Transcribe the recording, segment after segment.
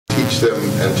them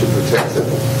and to protect them.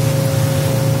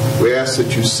 We ask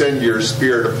that you send your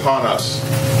Spirit upon us.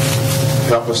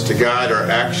 Help us to guide our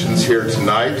actions here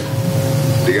tonight,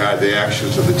 to guide the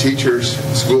actions of the teachers,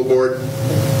 school board.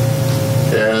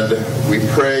 And we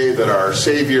pray that our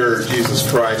Savior, Jesus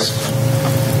Christ,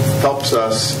 helps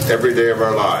us every day of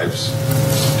our lives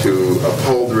to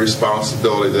uphold the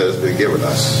responsibility that has been given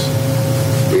us.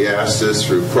 We ask this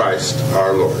through Christ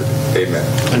our Lord. Amen.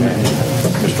 Amen.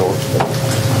 Mr. Orr.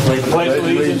 Pledge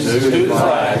allegiance to the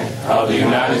flag of the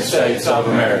United States of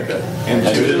America and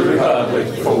to the republic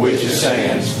for which it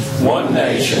stands, one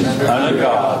nation, under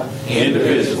God,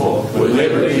 indivisible, with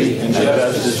liberty and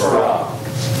justice for all.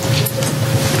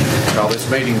 Call this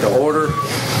meeting to order.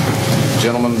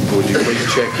 Gentlemen, would you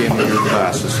please check in with your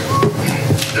devices?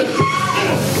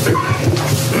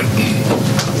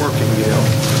 Not working, Gail.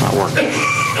 Not working.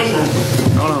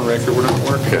 Not on record, we're not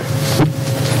working.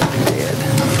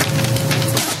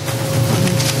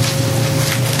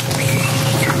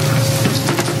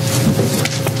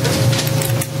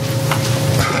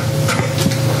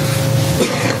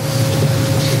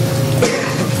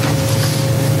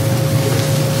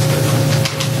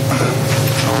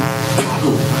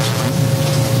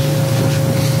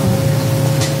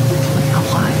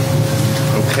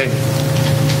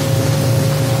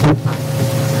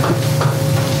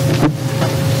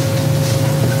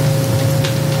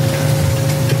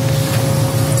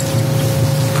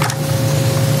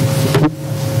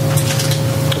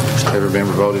 Every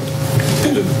member voted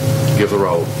to give the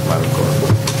roll, Madam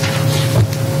Clerk.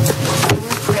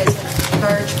 Present.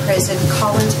 Burge present.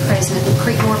 Collins present.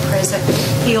 Creekmore present.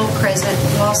 Hill present.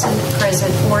 Lawson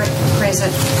present. Orrick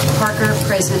present. Parker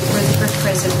present. Rutherford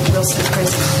present. Wilson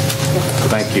present.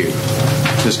 Thank you.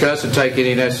 Discuss and take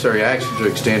any necessary action to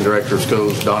extend Director of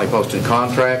Schools Donnie Poston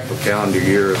contract for calendar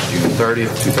year of June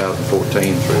 30th,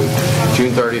 2014 through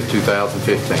June 30th,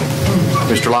 2015.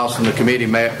 Mr. Lawson, the committee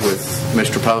met with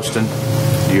Mr. Poston.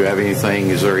 Do you have anything?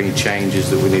 Is there any changes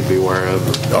that we need to be aware of?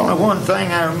 The only one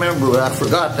thing I remember I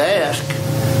forgot to ask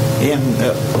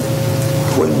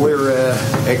when we're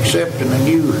accepting a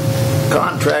new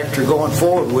contractor going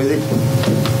forward with it,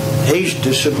 he's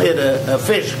to submit a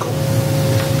physical.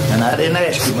 And I didn't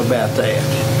ask him about that.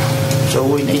 So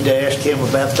we need to ask him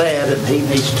about that, and he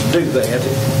needs to do that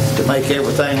to make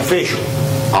everything official.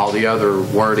 All the other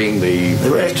wording, the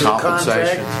rest of the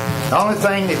compensation? contract, the only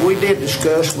thing that we did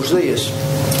discuss was this,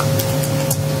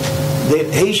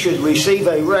 that he should receive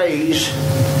a raise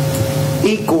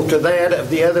equal to that of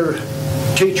the other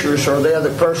teachers or the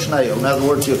other personnel. In other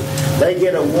words, if they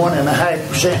get a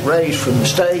 1.5% raise from the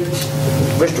state,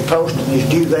 Mr. Poston is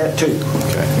due that too.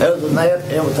 Okay. Other than that,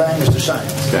 everything is the same.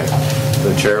 Okay.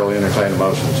 The chair will entertain a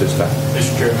motion at this time.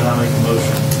 Mr. Chairman, I make a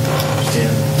motion to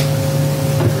extend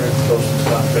Director Poston's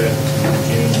contract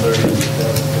June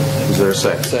 30th. Is there a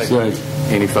second? Second.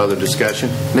 Any further discussion?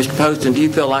 Mr. Poston, do you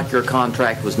feel like your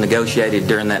contract was negotiated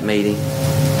during that meeting?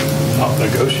 Not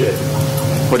negotiated.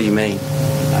 What do you mean?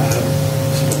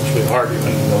 It's been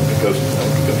argument, no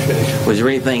negotiation. Was there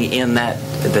anything in that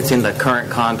that's in the current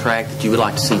contract that you would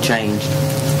like to see changed?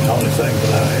 The only thing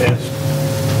that I asked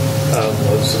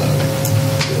was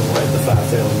the $5,000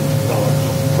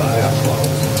 buyout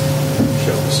clause.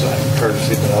 Show the same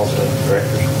courtesy that all the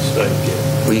directors of the state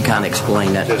get. Will you kind of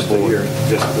explain that to the board?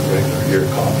 Just the regular year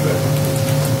contract.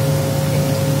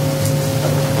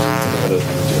 Rather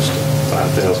than just a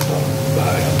 $5,000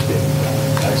 buyout.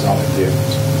 That's all it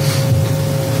difference.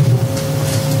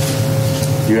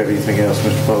 Do you have anything else,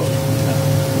 Mr. Poston?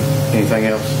 Anything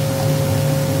else?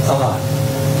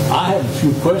 I have a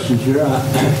few questions here. I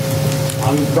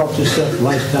brought this up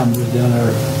last time we were down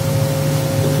there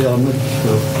at the elementary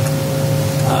school.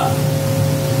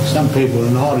 Some people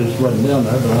in the audience wasn't down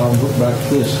there, but I'll look back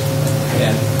to this.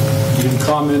 And you can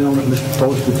comment on it, Mr.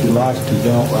 Post, if you like. If you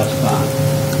don't, that's fine.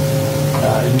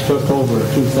 You took over in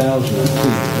 2002, is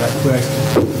that correct?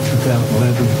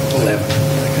 2011? 11.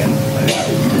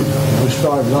 We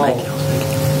started off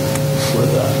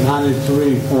with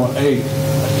 93.8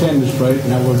 attendance rate,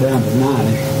 now we're down to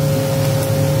 90.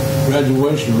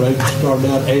 Graduation rate started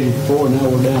out 84, now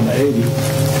we're down to 80.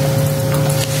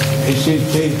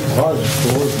 ACT composite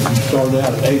scores, we started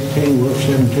out at 18, we're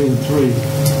 17.3.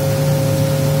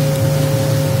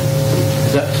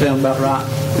 Does that sound about right?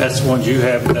 That's the ones you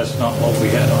have, but that's not what we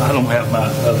had. I don't have my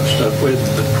other stuff with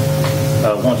me,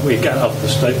 but once we got off the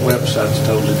state website, it's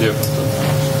totally different than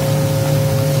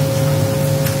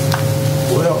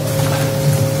Well,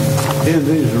 if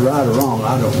these are right or wrong,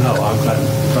 I don't know. I've got to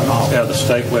turn off. yeah, the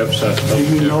state website's Do totally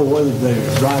you different. know whether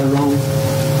they're right or wrong?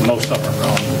 Most of them are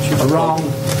wrong. But Are wrong?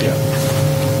 Yeah.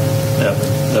 Yeah,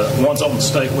 the ones on the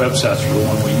state websites are the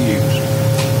one we use.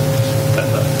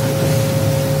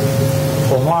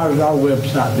 why is our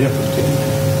website different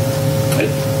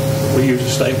then? We use the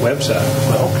state website.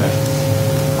 Well, okay.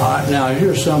 All right, now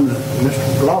here's some that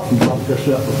Mr. Lawson brought this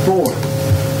up before,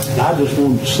 and I just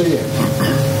wanted to see it.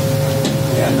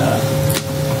 And,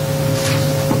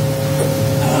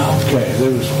 okay,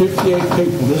 there was 58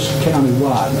 people, this is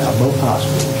county-wide now, both high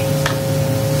schools.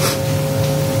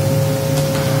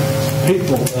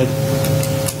 People,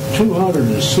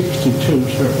 262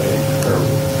 surveyed, or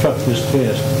took this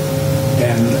test,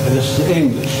 and this is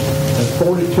English, and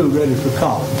 42 ready for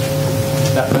college.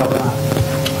 That about right?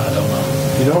 I don't know.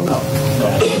 You don't know? No.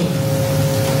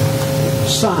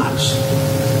 Science.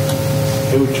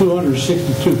 There were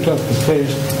 262 took the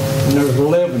test, and there was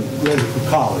 11 ready for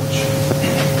college.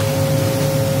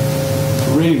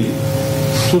 Reading,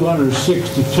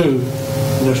 262,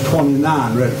 and there's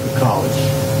 29 ready for college.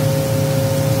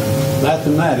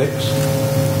 Mathematics,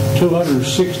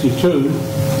 262,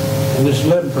 and there's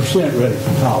 11% ready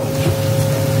for college.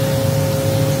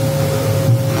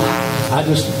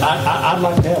 I'd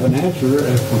like to have an answer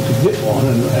if we could get one,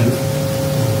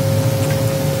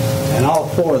 and all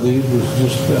four of these was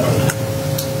just,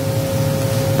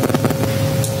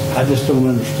 I just don't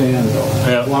understand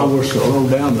why we're so low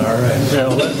down there.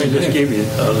 Let me just give you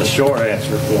the short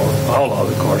answer for all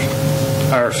of it, of course.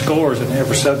 Our scores in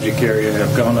every subject area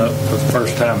have gone up for the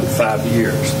first time in 5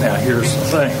 years. Now, here's the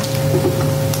thing.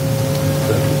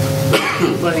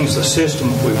 The system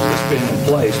that's been in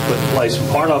place, put in place, and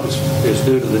part of it is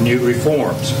due to the new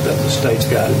reforms that the state's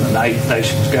got and the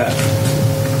nation's got.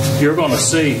 You're going to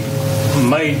see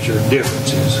major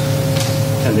differences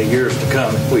in the years to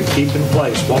come if we keep in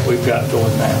place what we've got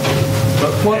going now.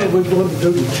 But what are we going to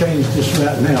do to change this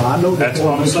right now? I know that's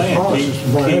what I'm saying.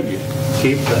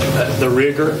 Keep the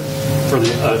rigor for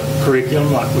the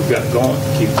curriculum like we've got going.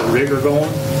 Keep the rigor going,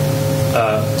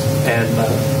 and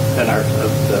our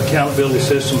the accountability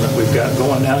system that we've got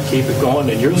going now. Keep it going,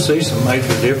 and you'll see some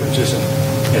major differences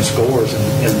in scores in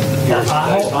years.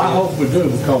 I hope we do,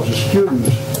 because the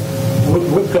students,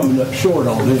 we're coming up short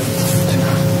on this.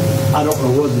 I don't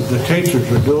know whether the teachers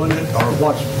are doing it or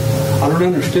what's. I don't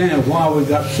understand why we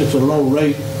got such a low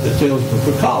rate that's eligible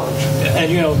for college.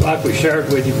 And like we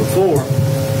shared with you before,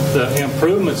 the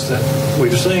improvements that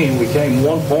we've seen, we came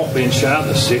 1 point being shy of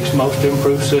the 6th most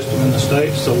improved system in the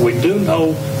state. So we do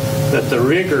know that the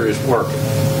rigor is working.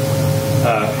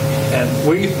 And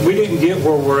we didn't get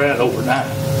where we're at overnight.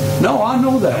 No, I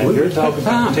know that. And you're talking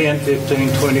about 10, 15,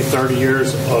 20, 30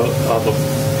 years of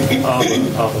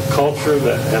a culture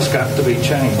that has got to be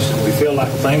changed. And we feel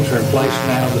like things are in place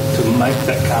now to make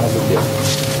that kind of a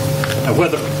difference. And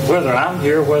whether I'm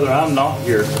here, whether I'm not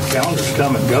here, calendars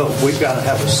come and go. We've got to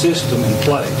have a system in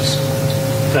place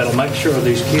that'll make sure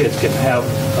these kids can have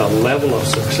a level of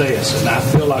success. And I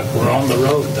feel like we're on the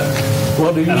road there.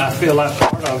 And I feel like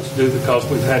part of it's due because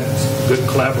we've had good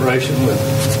collaboration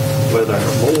with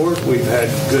our board. We've had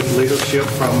good leadership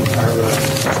from our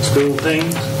school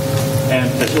teams. And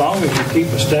as long as you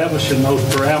keep establishing those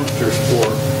parameters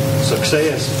for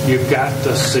success, you've got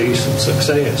to see some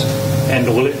success. And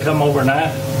will it come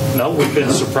overnight? No, we've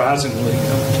done surprisingly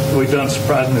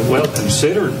well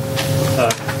considering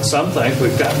some things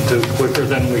we've gotten to quicker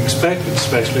than we expected,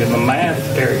 especially in the math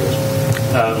areas.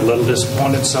 A little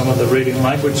disappointed some of the reading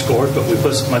language scores, but we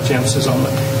put so much emphasis on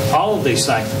all of these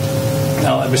things.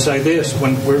 Now, let me say this.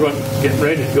 When we're getting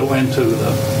ready to go into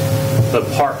the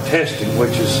park testing,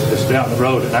 which is down the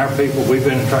road, and our people, we've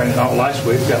been in training all last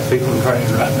week. We've got people in training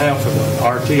right now for the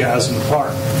RTIs in the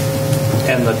park.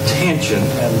 And the tension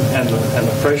and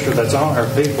the pressure that's on our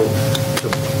people to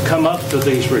come up to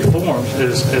these reforms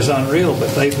is unreal.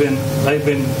 But they've been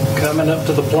coming up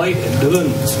to the plate and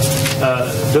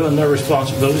doing their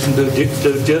responsibilities and do due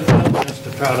diligence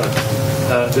to try to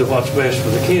do what's best for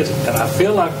the kids. And I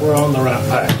feel like we're on the right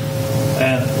path.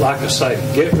 And like I say,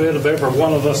 get rid of every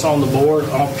one of us on the board,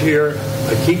 on here,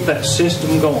 keep that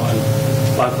system going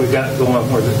like we got going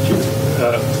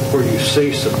where you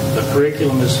see the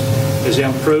curriculum is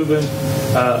improving,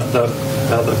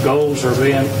 the goals are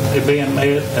being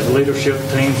met, and the leadership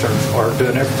teams are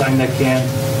doing everything they can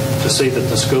to see that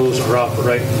the schools are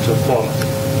operating to quality.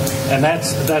 And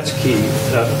that's key,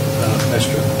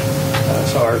 Mr.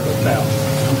 Sergeant. Now,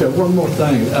 okay, one more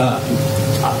thing.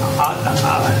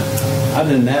 I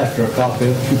didn't ask her a copy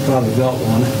of it. She probably got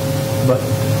one, but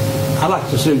I'd like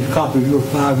to see a copy of your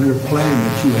 5-year plan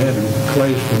that you had in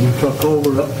place when you took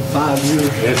over up to 5 years.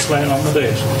 It's laying on the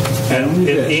desk. And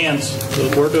it ends,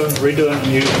 we're redoing a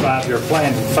new 5-year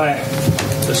plan. In fact,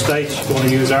 the state's going to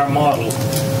use our model.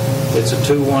 It's a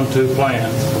 2-1-2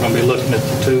 plan. We're going to be looking at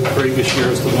the 2 previous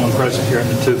years, the 1 present year, and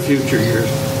the 2 future years.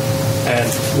 And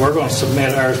we're going to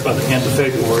submit ours by the end of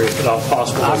February if at all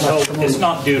possible. So it's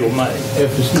not due till May.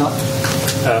 If it's not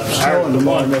snowing The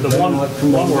tomorrow,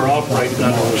 one we're operating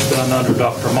under was done under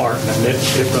Dr. Martin, and it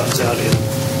runs out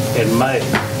in May.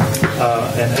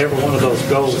 And every one of those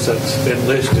goals that's been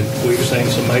listed, we've seen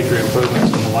some major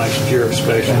improvements in the last year,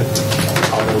 especially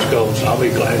on those goals. I'll be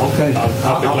glad. Okay.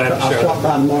 I'll be glad to I'll share stop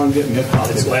by tomorrow and get me a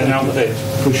copy. It's laying on the desk.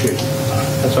 Appreciate it.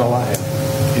 That's all I have.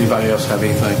 Anybody else have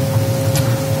anything?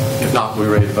 If not, we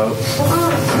ready to vote?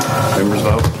 Members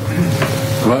vote?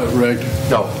 Rick?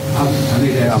 No. I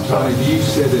need to ask, Tony, you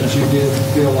said that you did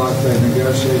feel like they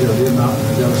negotiated or did not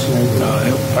negotiate? No,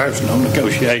 there's no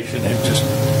negotiation. It just...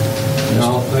 And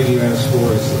all thing you asked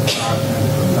for is the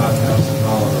 $5,000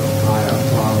 buyout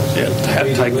clause. Yeah,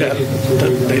 take that,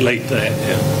 delete that,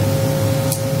 yeah.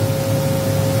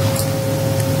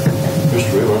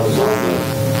 Mr. River, I was on the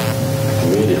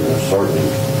committee, and there's certainly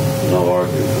no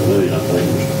argument for me. I think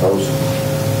Mr. Poston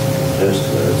attested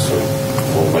to that, so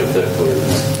I want to make that clear.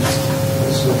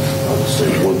 I just see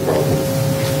one problem.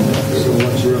 So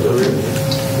what you're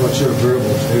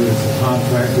agreeable to is the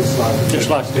contract just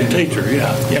like the teacher,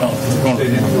 yeah. You know, we're going to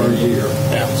for a year.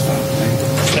 Yeah,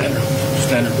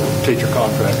 standard teacher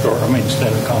contract,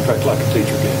 standard contract like a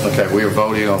teacher gets. Okay, we are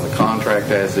voting on the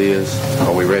contract as is.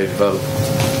 Are we ready to vote?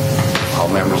 All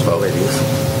members vote.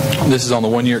 This is on the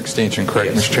one-year extension,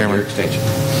 correct, Yes, Mr. Chairman? one-year extension.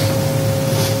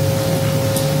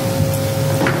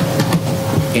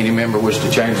 Any member wish to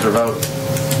change their vote?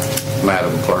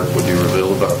 Madam Clerk, would you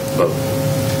reveal the vote?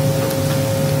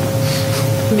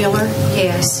 Miller,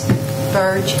 yes.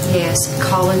 Burge, yes.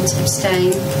 Collins,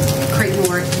 abstain.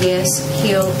 Creekmore, yes.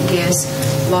 Hill, yes.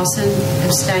 Lawson,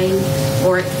 abstain.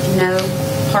 Orrick, no.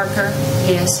 Parker,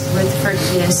 yes. Rutherford,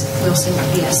 yes. Wilson,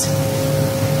 yes.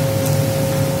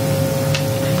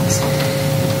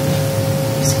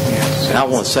 And I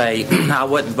want to say, I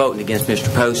wasn't voting against Mr.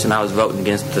 Poston. I was voting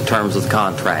against the terms of the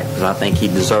contract because I think he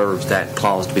deserves that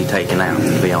clause to be taken out,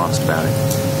 to be honest about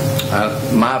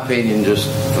it. My opinion, just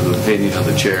for the opinion of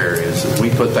the chair, is that we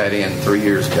put that in 3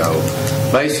 years ago,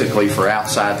 basically for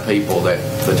outside people that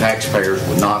the taxpayers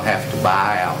would not have to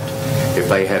buy out if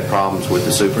they had problems with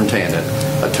the superintendent,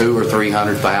 a $200,000 or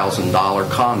 $300,000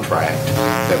 contract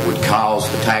that would cause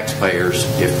the taxpayers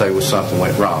if there was something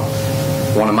went wrong.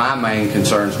 One of my main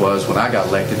concerns was when I got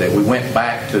elected that we went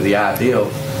back to the idea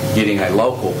of getting a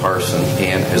local person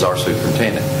in as our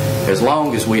superintendent. As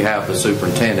long as we have the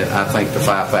superintendent, I think the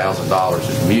 $5,000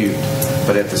 is moot.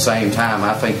 But at the same time,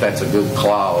 I think that's a good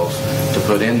clause to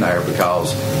put in there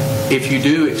because if you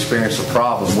do experience a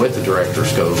problem with the director of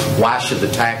schools, why should the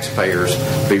taxpayers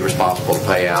be responsible to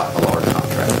pay out a large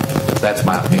contract? That's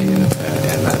my opinion,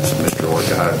 and that's Mr.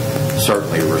 Orrick. I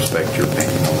certainly respect your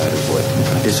opinion on that as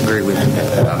well. I disagree with you.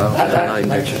 I'd like to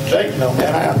make a statement on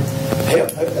that.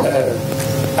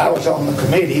 I was on the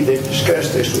committee that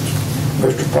discussed this with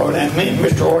Mr. Poston, and me and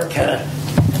Mr. Orrick had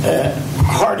a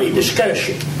hearty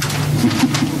discussion.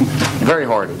 Very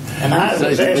hardy. And I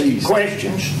was asking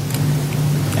questions,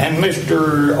 and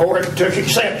Mr. Orrick took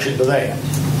exception to that.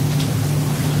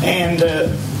 And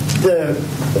the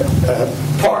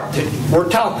part that we're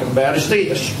talking about is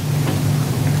this.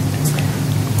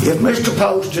 If Mr.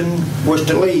 Poston was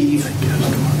to leave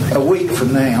a week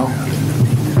from now,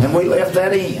 and we left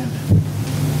that in,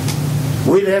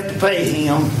 we'd have to pay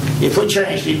him, if we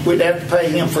changed it, we'd have to pay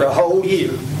him for a whole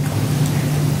year.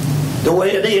 The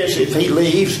way it is, if he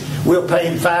leaves, we'll pay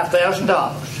him $5,000.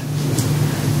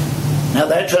 Now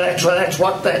that's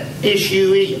what that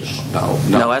issue is. No,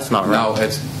 that's not right. No,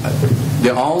 it's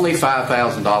the only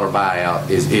 $5,000 buyout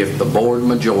is if the board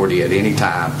majority at any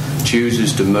time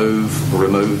chooses to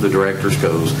remove the director of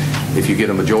schools. If you get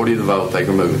a majority of the vote, they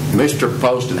remove it. Mr.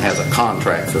 Poston has a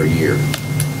contract for a year.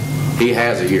 He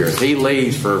has a year. If he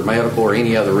leaves for medical or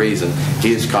any other reason,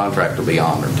 his contract will be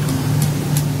honored.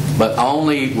 But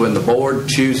only when the board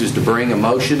chooses to bring a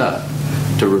motion up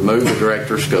to remove the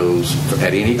director of schools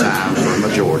at any time for a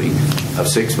majority of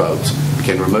 6 votes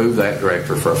can remove that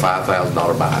director for a $5,000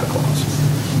 buyout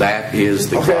clause. That is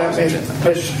the clause.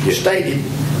 As stated,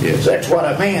 yes. That's what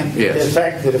I meant. Yes. The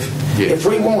fact that if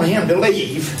we want him to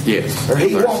leave, yes, or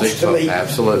he wants to leave,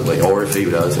 absolutely, or if he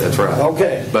does, that's right.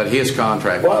 Okay. But his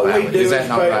contract, what we do is that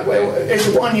not right? It's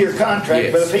a 1-year contract,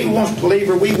 yes. but if he wants to leave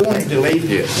or we want him to leave,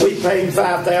 yes. we pay him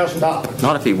 $5,000.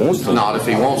 Not if he wants to. Not if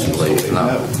he wants to leave.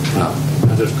 No.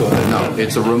 Just go ahead. No,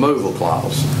 it's a removal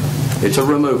clause. It's a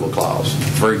removal clause.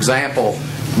 For example,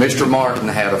 Mr. Martin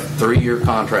had a 3-year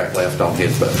contract left on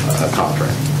his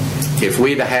contract. If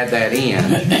we'd have had that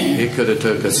in, it could have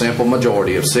took a simple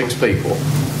majority of 6 people,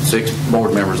 6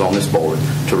 board members on this board,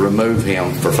 to remove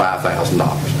him for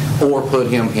 $5,000. or put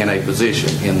him in a position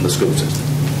in the school system.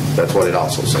 That's what it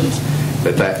also says,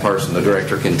 that that person, the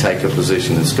director, can take a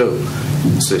position in the school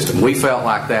system. We felt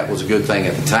like that was a good thing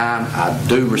at the time. I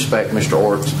do respect Mr.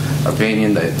 Ort's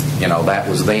opinion that, that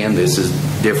was then, this is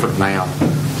different now,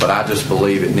 but I just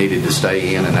believe it needed to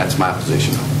stay in, and that's my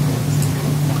position.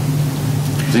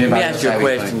 Let me ask you a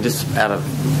question,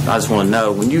 I just want to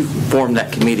know, when you formed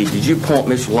that committee, did you appoint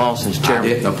Mr. Lawson as chairman?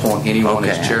 I didn't appoint anyone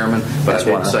as chairman, but I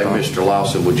did say, Mr.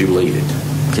 Lawson, would you lead it?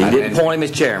 So you didn't appoint him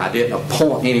as chairman? I didn't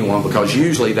appoint anyone, because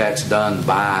usually that's done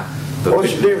by the...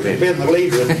 What's the difference between the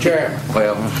leader and the chairman?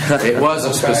 Well, it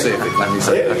wasn't specific, let me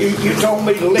say that. You told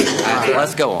me to lead.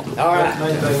 Let's go on. All right.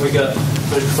 Main thing we got,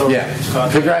 Mr. Thorpe. Yeah,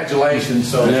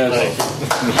 congratulations.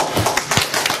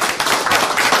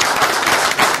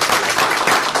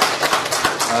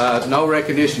 No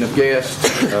recognition of guests.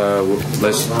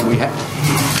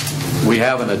 We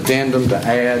have an addendum to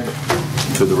add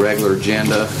to the regular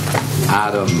agenda.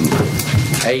 Item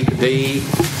 8D,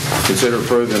 consider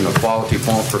approving the quality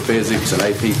point for physics and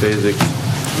AP physics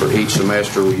for each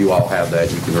semester. You all have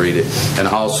that. You can read it. And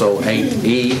also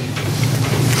 8E,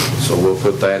 so we'll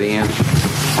put that in.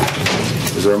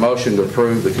 Is there a motion to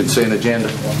approve the consent agenda?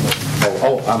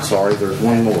 Oh, I'm sorry. There's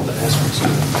one more.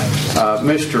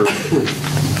 Mr.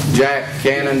 Jack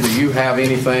Cannon, do you have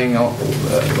anything?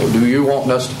 Do you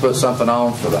want us to put something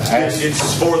on for the Yes,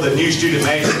 it's for the new student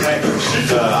management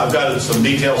package. I've got some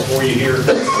details for you here.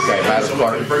 Okay, so we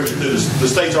can approve it. The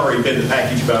state's already been in the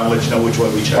package, but I'll let you know which way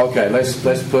we chose. Okay, let's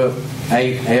put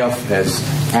 8F as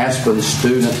Aspen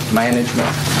Student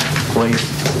Management, please.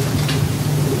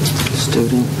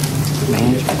 Student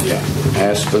management? Yeah,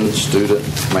 Aspen Student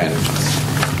Management.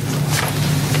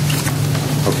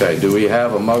 Okay, do we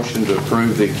have a motion to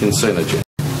approve the consent agenda?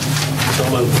 So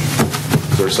moved.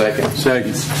 Is there a second?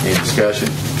 Second. Any discussion?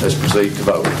 Let's proceed to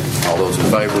vote. All those in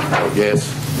favor, vote yes.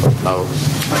 Vote no.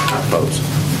 Opposed.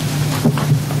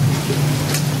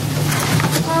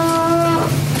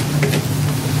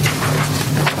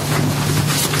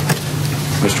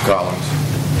 Mr. Collins,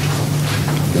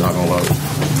 you're not going to vote?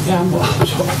 Yeah, I'm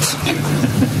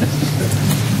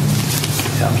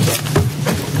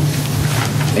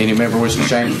Any member wishing to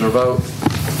change their vote?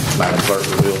 Madam Clerk,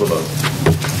 reveal the vote.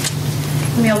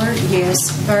 Miller,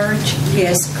 yes. Burge,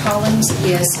 yes. Collins,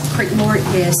 yes. Creekmore,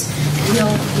 yes. Hill,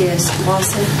 yes.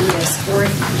 Lawson, yes.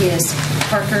 Orth, yes.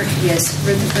 Parker, yes.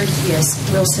 Rutherford, yes.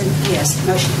 Wilson, yes.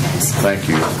 Motion passed. Thank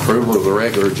you. Approval of the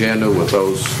regular agenda with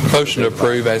those... Motion to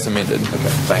approve as amended.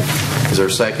 Okay, thank you. Is there a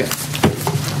second?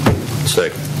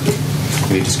 Second.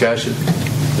 Any discussion?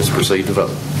 Let's proceed to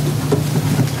vote.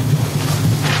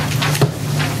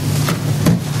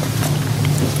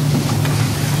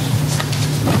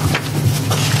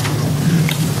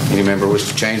 Any member wish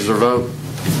to change their vote?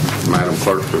 Madam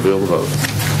Clerk, reveal the vote.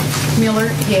 Miller,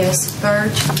 yes.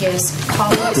 Burge, yes.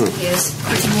 Collins, yes.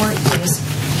 Creekmore, yes.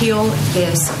 Hill,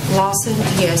 yes. Lawson,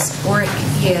 yes. Orrick,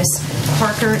 yes.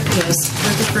 Parker, yes.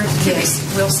 Rutherford,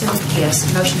 yes. Wilson,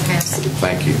 yes. Motion passed.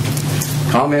 Thank you.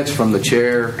 Comments from the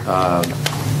chair.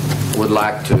 Would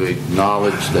like to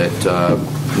acknowledge that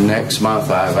next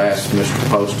month I've asked Mr.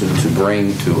 Poston to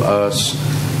bring to us,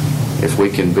 if we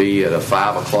can be at a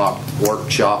 5 o'clock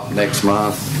workshop next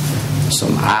month,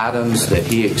 some items that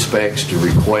he expects to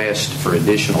request for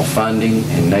additional funding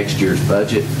in next year's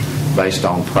budget based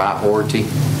on priority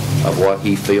of what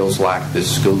he feels like this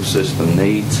school system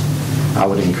needs. I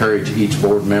would encourage each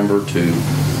board member to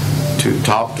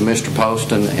talk to Mr.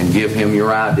 Poston and give him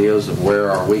your ideas of where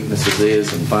our weaknesses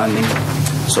is in funding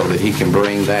so that he can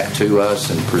bring that to us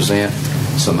and present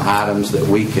some items that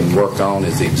we can work on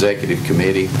as the executive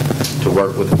committee to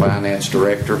work with the finance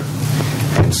director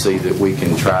and see that we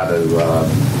can try to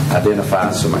identify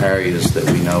some areas that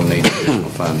we know need additional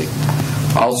funding.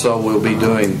 Also, we'll be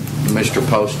doing Mr.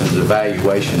 Poston's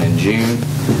evaluation in June.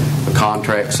 The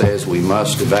contract says we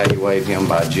must evaluate him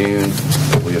by June.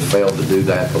 We have failed to do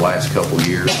that the last couple of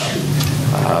years.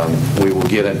 We will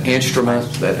get an instrument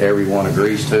that everyone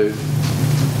agrees to.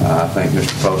 I think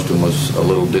Mr. Poston was a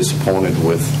little disappointed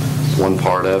with one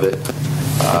part of it.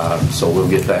 So we'll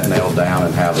get that nailed down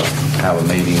and have a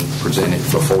meeting presented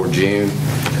before June.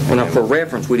 Well, now, for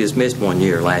reference, we just missed 1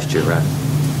 year last year, right?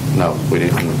 No, we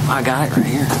didn't. I got it right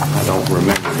here. I don't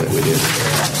remember that we did.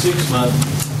 6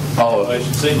 months. Oh,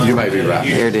 you may be right.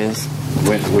 Here it is.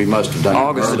 We must have done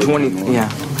August the 20th, yeah.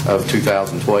 Of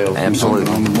 2012.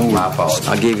 Absolutely. My apologies.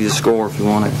 I'll give you the score if you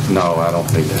want it. No, I don't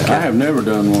need that. I have never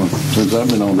done one since I've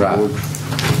been on the board.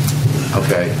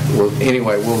 Okay. Well,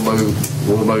 anyway, we'll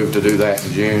move to do that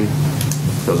in June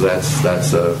because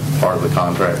that's a part of the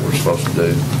contract we're supposed to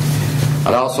do.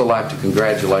 I'd also like to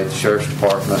congratulate the Sheriff's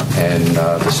Department and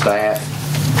the staff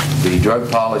The drug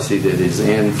policy that is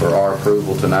in for our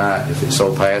approval tonight, if it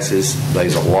so passes,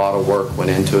 there's a lot of work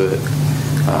went into it.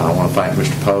 I want to thank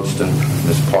Mr. Poston,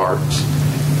 Ms. Parks,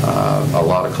 a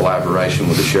lot of collaboration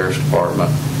with the Sheriff's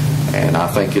Department, and I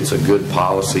think it's a good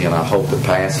policy, and I hope it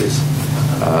passes.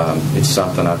 It's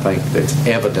something I think that's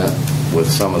evident with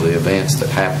some of the events that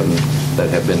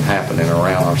have been happening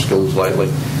around our schools lately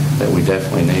that we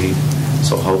definitely need.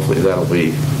 So hopefully that'll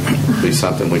be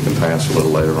something we can pass a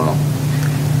little later on.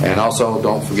 And also,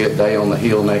 don't forget Day on the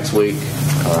Hill next week.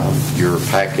 Your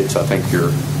packets, I think your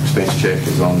expense check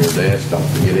is on your desk. Don't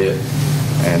forget it.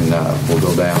 And we'll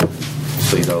go down and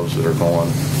see those that are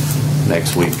going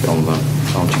next week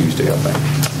on Tuesday, I think.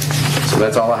 So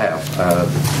that's all I have.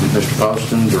 Mr.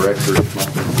 Poston, Director.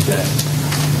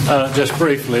 Just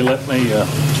briefly, let me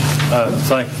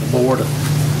thank the board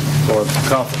for the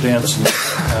confidence and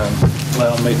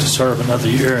allowing me to serve another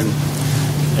year,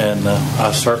 and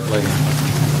I certainly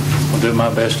will do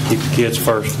my best to keep the kids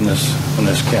first in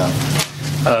this county.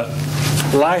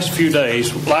 Last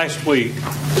week,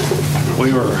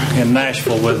 we were in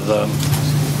Nashville with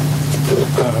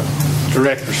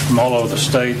directors from all over the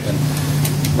state, and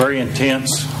very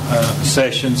intense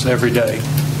sessions every day,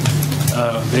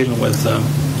 dealing with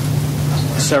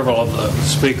several of the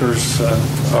speakers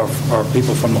are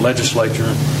people from the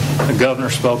legislature. The governor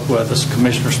spoke with us, the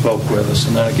commissioner spoke with us,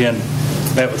 and then again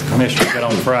met with the commissioner again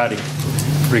on Friday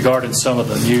regarding some of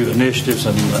the new initiatives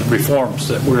and reforms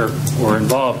that we're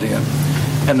involved in.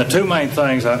 And the two main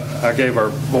things, I gave our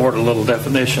board a little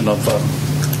definition of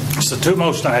it's the two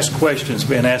most asked questions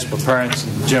being asked by parents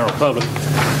and the general public.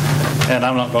 And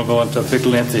I'm not going to go into a big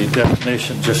lengthy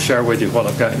definition, just share with you what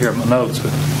I've got here in my notes.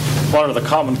 But what are the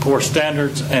Common Core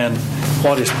standards and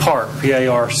what is PARCC,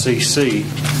 P-A-R-C-C?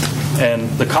 And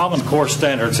the Common Core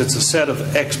standards, it's a set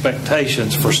of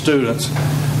expectations for students'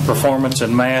 performance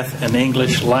in math and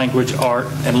English, language, art,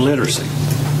 and literacy.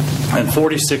 And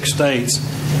 46 states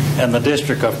and the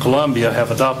District of Columbia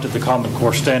have adopted the Common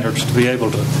Core standards to be able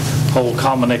to hold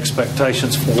common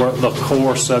expectations for the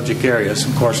core subject areas.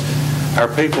 Of course, our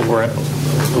people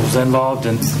was involved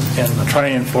in the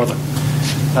training for the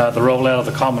rollout of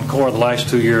the Common Core the last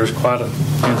 2 years, quite an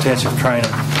intensive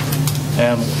training.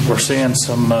 And we're seeing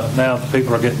some, now the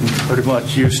people are getting pretty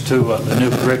much used to the new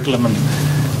curriculum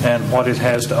and what it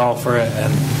has to offer,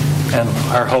 and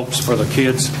our hopes for the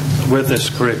kids with this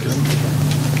curriculum.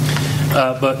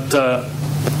 But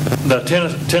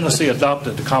Tennessee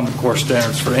adopted the Common Core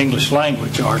standards for English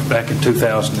language arts back in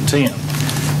 2010.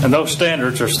 And those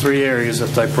standards, there's three areas that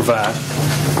they provide.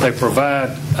 They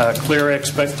provide clear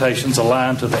expectations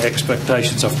aligned to the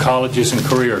expectations of colleges and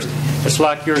careers. It's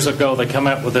like years ago they come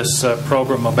out with this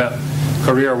program about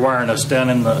career awareness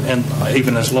down in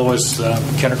even as low as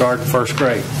kindergarten, first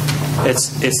grade.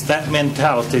 It's that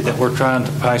mentality that we're trying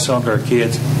to pass on to our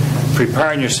kids,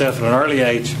 preparing yourself at an early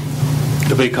age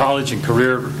to be college and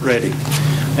career ready.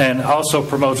 And also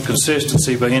promotes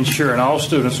consistency by ensuring all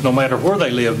students, no matter where they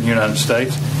live in the United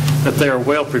States, that they are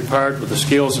well prepared with the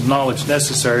skills and knowledge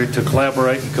necessary to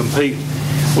collaborate and compete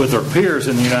with their peers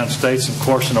in the United States, of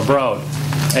course, and abroad.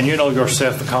 And you know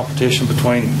yourself the competition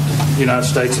between the United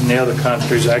States and the other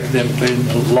countries academically, and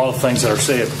a lot of things that are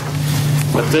said.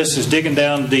 But this is digging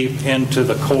down deep into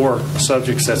the core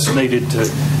subjects that's needed to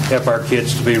help our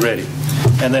kids to be ready.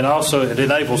 And then also it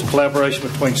enables collaboration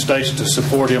between states to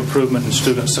support improvement in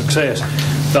student success.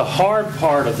 The hard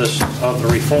part of the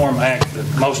Reform Act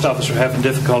that most of us are having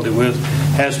difficulty with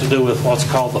has to do with what's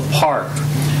called the PARCC,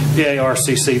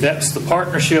 P-A-R-C-C. That's the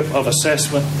Partnership of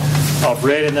Assessment of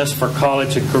Readiness for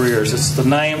College and Careers. It's the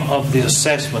name of the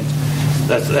assessment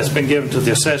that's been given to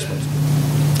the assessment.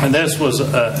 And this was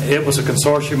it was a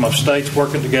consortium of states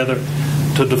working together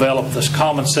to develop this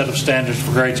common set of standards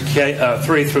for grades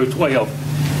 3 through 12.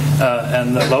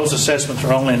 And those assessments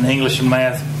are only in English and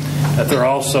math. They're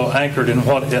also anchored in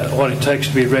what it takes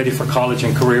to be ready for college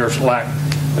and careers, like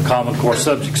the Common Core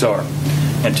subjects are.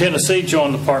 And Tennessee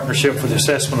joined the Partnership for the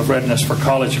Assessment of Readiness for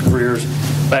College and Careers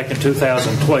back in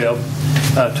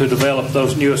 2012 to develop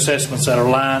those new assessments that are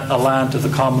aligned to the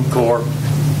Common Core.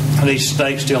 And each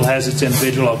state still has its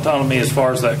individual autonomy as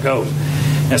far as that goes.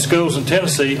 And schools in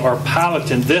Tennessee are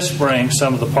piloting this spring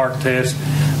some of the PARCC test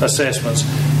assessments.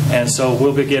 And so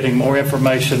we'll be getting more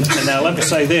information. And now let me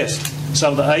say this.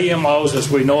 Some of the AMOs, as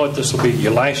we know it, this will be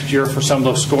your last year for some of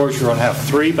those scores. You're going to have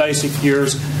 3 basic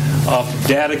years of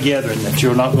data gathering that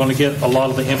you're not going to get a lot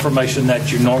of the information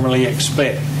that you normally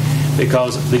expect,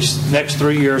 because these next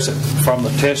 3 years from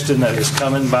the testing that is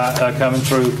coming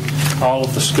through all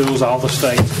of the schools, all the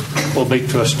states, will be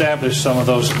to establish some of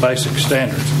those basic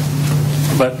standards.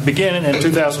 But beginning in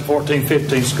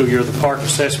 2014-15 school year, the PARCC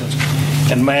assessments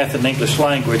and math and English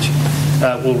language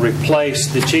will replace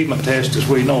the achievement test as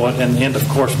we know it, and the end of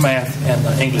course math and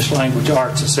the English language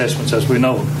arts assessments as we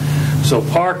know them. So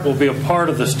PARC will be a part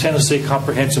of this Tennessee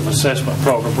Comprehensive Assessment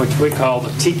Program, which we call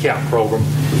the TCAP program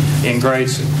in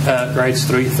grades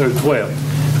 3 through 12.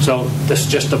 So this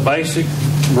is just a basic,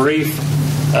 brief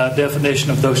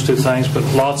definition of those two things, but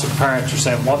lots of parents are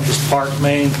saying, what does PARC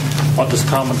mean? What does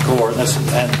Common Core?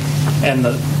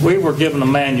 We were given a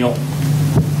manual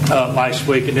last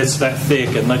week, and it's that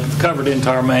thick, and they covered the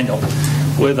entire manual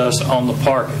with us on the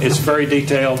PARC. It's very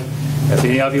detailed. If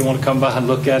any of you want to come by and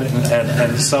look at it,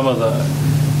 and some of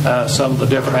the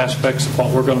different aspects of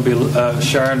what we're going to be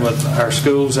sharing with our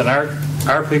schools, and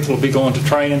our people will be going to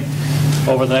training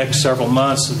over the next several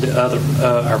months.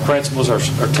 Our principals,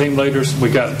 our team leaders, we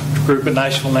got a group in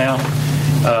Nashville now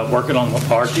working on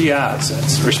RTIs.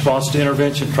 That's response to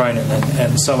intervention training,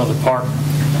 and some of the PARC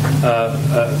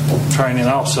training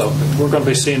also. We're going to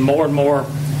be seeing more and more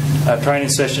training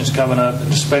sessions coming up,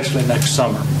 especially next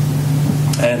summer.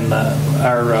 And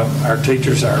our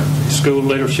teachers, our school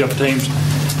leadership teams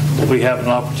will be having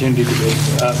an opportunity to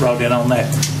be brought in on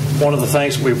that. One of the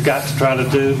things we've got to try to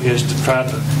do is to try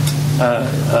to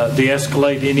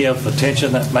de-escalate any of the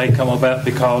tension that may come about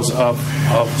because of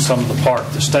some of the PARC.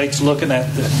 The state's looking at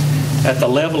the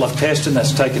level of testing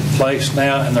that's taking place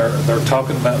now, and they're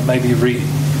talking about maybe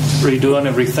redoing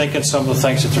and rethinking some of the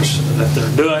things that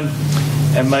they're doing,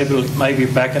 and maybe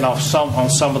backing off on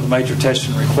some of the major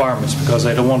testing requirements because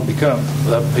they don't want to become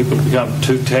people to become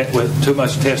with too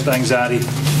much test anxiety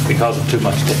because of too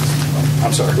much testing.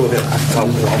 I'm sorry. Go ahead.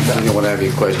 Anyone have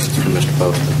any questions for Mr.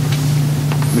 Poston?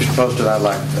 Mr. Poston, I'd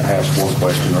like to ask one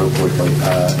question real quickly.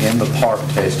 In the PARC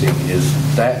testing, is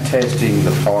that testing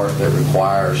the part that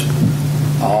requires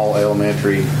all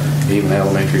elementary, even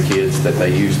elementary kids, that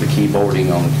they use the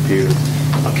keyboarding on the computer?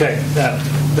 Okay,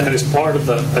 that is part of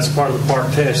the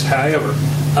PARC test. However,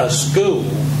 a school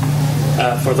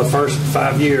for the first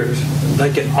 5 years,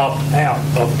 they can opt out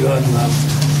of doing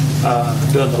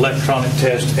the electronic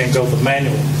test and go the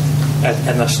manual,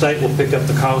 and the state will pick up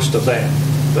the cost of that.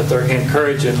 But they're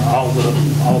encouraging all the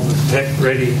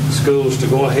tech-ready schools to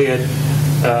go ahead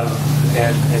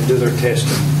and do their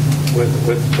testing with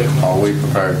technology. Are we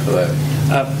prepared for that?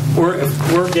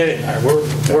 We're getting there.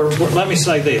 Let me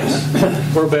say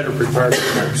this: we're better prepared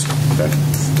than most. Okay.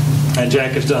 And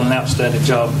Jack has done an outstanding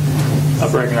job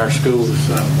of bringing our schools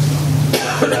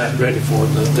ready for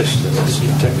this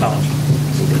new technology.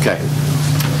 Okay.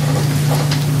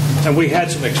 And we had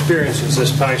some experiences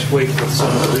this past week with some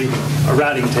of the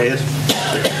writing tests,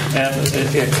 and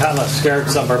it kind of scared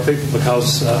some of our people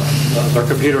because their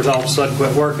computers all of a sudden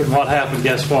quit working. What happened?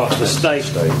 Guess what? The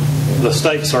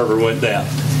state server went down.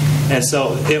 And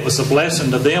so it was a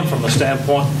blessing to them from the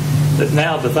standpoint that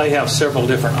now that they have several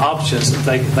different options, that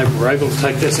they were able to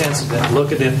take this incident,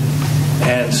 look at it,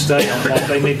 and study on what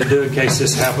they need to do in case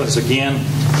this happens again,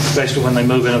 especially when they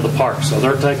move into the PARC. So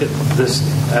they're taking this,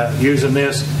 using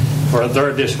this for their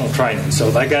additional training.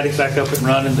 So they got it back up and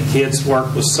running. The kids'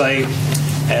 work was saved,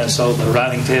 and so the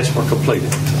writing tests were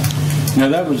completed. Now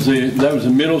that was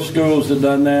the middle schools that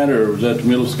done that, or was that the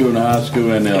middle school and the high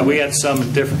school and we had some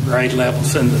at different grade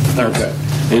levels. And okay,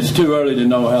 it's too early to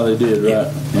know how they did, right?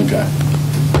 Yeah. Okay.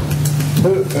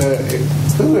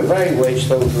 Who evaluates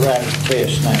those writing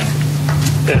tests now?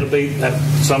 It'll be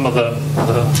some of the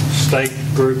state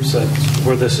groups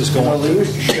where this is going. Well, they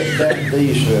used to shut down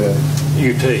these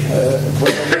UT.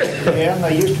 And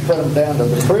they used to put them down to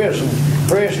the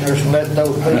prisoners and let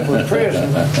those people in prison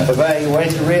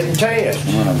evaluate the written test.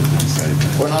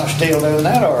 We're not still doing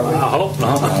that, are we? I hope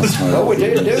not. Well, we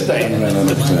did do that.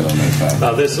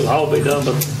 Now, this will all be done,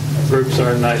 but groups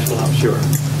are in Nashville, I'm sure.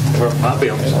 Or it might be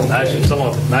on some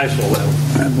of the national level.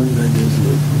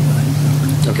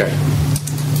 Okay.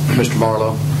 Mr.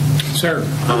 Marlowe. Sir,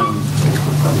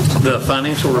 the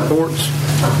financial reports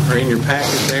are in your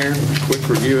packet there. Quick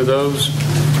review of those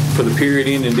for the period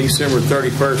ending December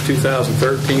 31st,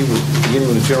 2013, beginning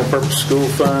with the General Purpose School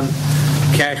Fund,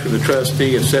 cash with the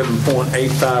trustee of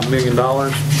 $7.85 million.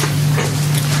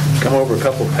 Come over a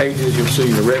couple of pages, you'll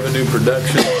see the revenue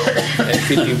production at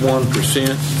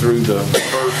 51% through the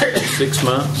first 6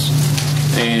 months.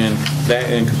 And that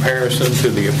in comparison to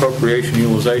the appropriation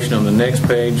utilization on the next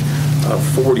page of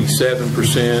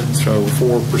 47%, so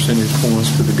 4 percentage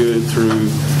points to the good through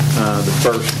the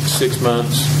first 6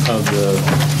 months of the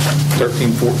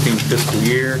 13-14 fiscal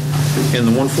year. In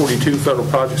the 142 Federal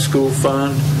Project School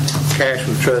Fund, cash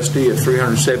with trustee of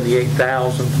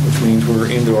 $378,000, which means we're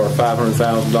into our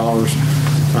 $500,000,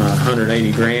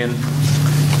 $180,000.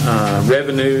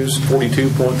 Revenues,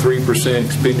 42.3%,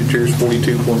 expenditures,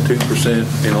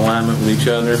 42.2% in alignment with each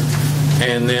other.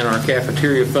 And then our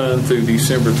cafeteria fund through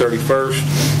December 31st,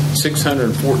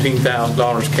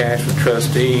 $614,000 cash with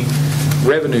trustee.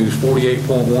 Revenues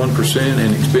 48.1%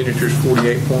 and expenditures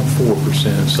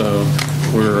 48.4%. So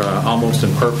we're almost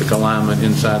in perfect alignment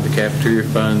inside the cafeteria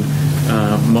fund,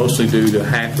 mostly due to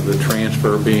half of the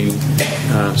transfer being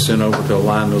sent over to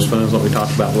align those funds like we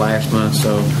talked about last month.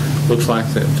 So looks like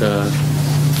that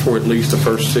for at least the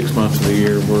first 6 months of the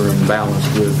year we're in balance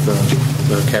with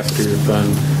the cafeteria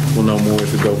fund. We'll know more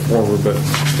as we go forward, but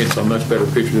it's a much better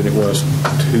picture than it was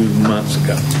 2 months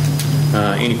ago.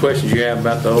 Any questions you have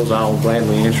about those, I'll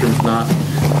gladly answer them. If not,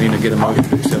 we need to get a motion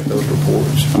to accept those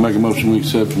reports. I make a motion we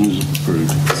accept them as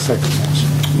approved. Second.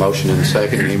 Motion and a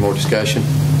second. Any more discussion?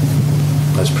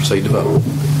 Let's proceed to vote.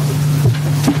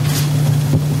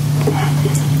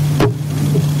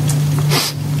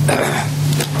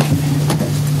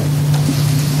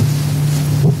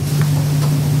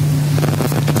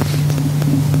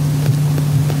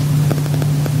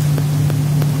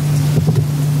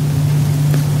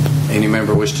 Any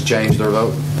member wish to change their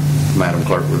vote? Madam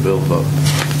Clerk, reveal the vote.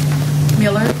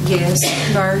 Miller, yes.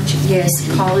 Burge, yes.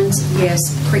 Collins, yes.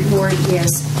 Creekmore,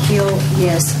 yes. Hill,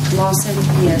 yes. Lawson,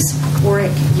 yes.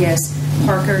 Warwick, yes.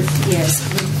 Parker, yes.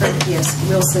 Woodford, yes.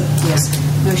 Wilson, yes.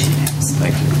 Motion passed.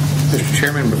 Thank you. Mr.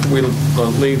 Chairman, before we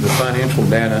leave the financial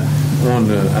data,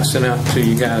 I sent out to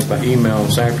you guys by email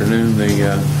this afternoon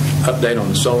the update on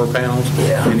the solar panels.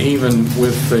 Yeah. And even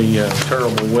with the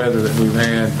terrible weather that we've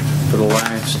had for the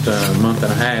last month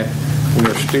and a half, we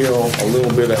are still a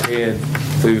little bit ahead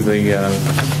through the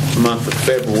month of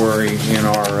February in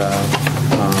our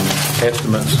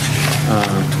estimates,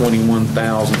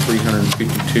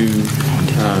 21,352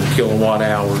 kilowatt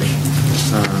hours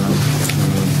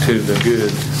to the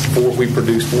good. We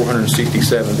produced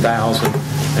 467,000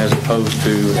 as opposed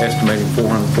to estimating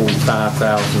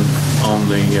 445,000 on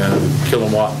the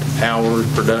kilowatt hour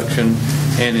production,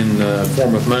 and in the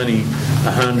form of money,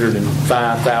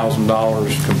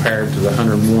 $105,000 compared to the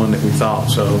 101 that we thought.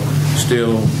 So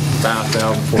still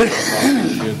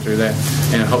 5,000 good through that,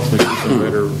 and hopefully some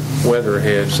better weather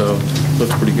ahead. So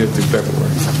looks pretty good through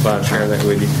February. So I'll share that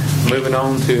with you. Moving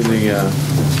on to the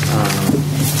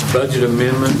budget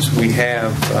amendments, we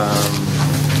have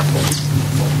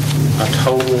a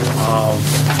total of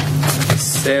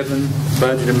 7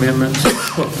 budget amendments.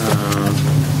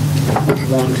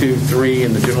 1, 2, 3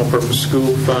 in the general purpose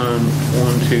school fund,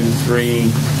 1, 2,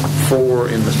 3, 4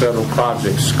 in the federal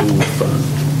project school fund.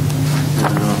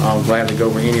 I'll gladly go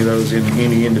over any of those in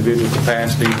any individual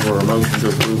capacity, or a motion to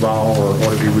approve all, or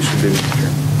whatever you wish to do,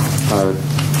 Mr. Chairman.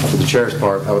 For the chair's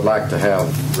part, I would like to have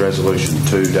resolution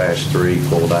 2-3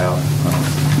 pulled out,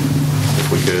 if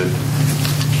we could.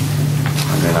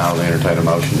 And then I'll entertain a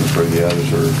motion to approve the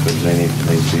others, or if there's any that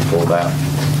needs to be pulled out.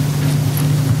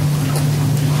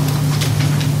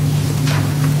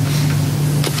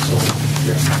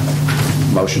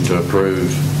 Motion to approve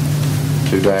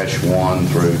 2-1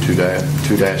 through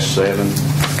 2-7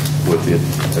 with the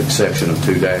exception of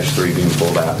 2-3 being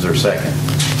pulled out. Is there a second?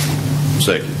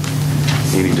 Second.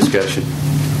 Any discussion?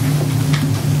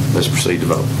 Let's proceed to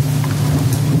vote.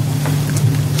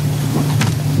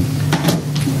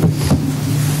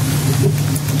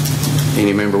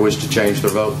 Any member wish to change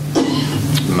their vote?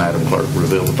 Madam Clerk,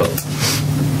 reveal the vote.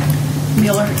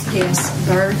 Miller, yes.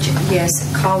 Burge, yes.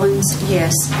 Collins,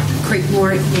 yes.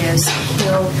 Creekmore, yes.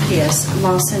 Hill, yes.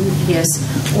 Lawson, yes.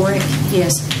 Warwick,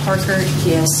 yes. Parker,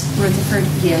 yes. Rutherford,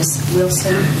 yes.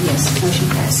 Wilson, yes. Motion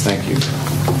passed. Thank you.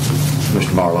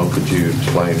 Mr. Marlowe, could you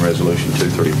explain Resolution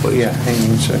 2-3, please? Yeah, hang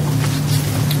on a second.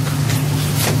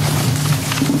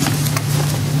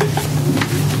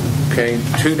 Okay,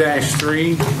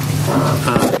 2-3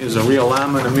 is a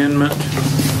realignment amendment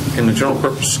in the general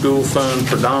purpose school fund,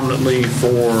 predominantly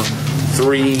for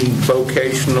 3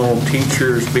 vocational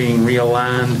teachers being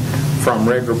realigned from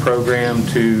regular program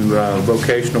to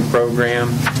vocational program.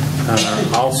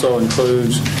 Also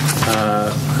includes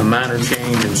a minor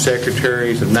change in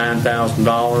secretaries of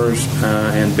 $9,000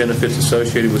 and benefits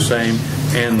associated with same,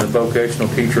 and the vocational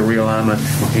teacher realignment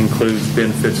includes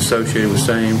benefits associated with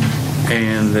same,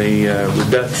 and the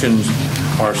reductions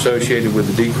are associated with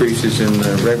the decreases in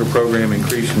the regular program,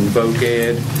 increase in voc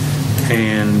ed,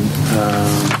 and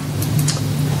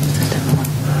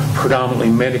predominantly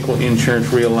medical insurance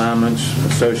realignments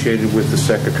associated with the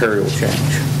secretarial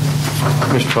change.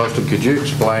 Mr. Poston, could you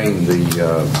explain the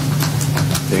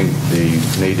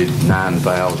needed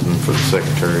 $9,000 for the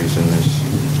secretaries in this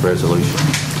resolution?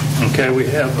 Okay, we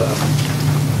have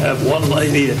one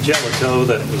lady at Jellicoe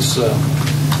that was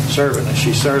serving, and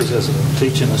she serves as a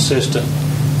teaching assistant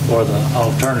for the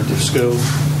alternative school.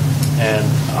 And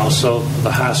also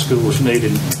the high school was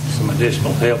needing some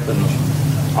additional help in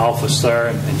the office there,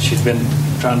 and she's been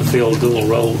trying to fill dual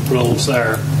roles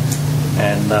there.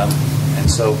 And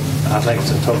so I think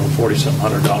it's a total of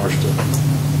 $4,700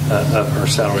 to up her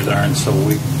salary there, and so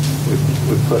we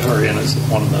put her in as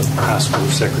one of the high school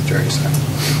secretaries there.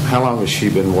 How long has she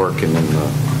been working in the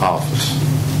office?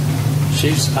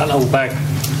 I know back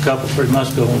a 3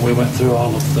 months ago when we went through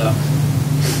all of the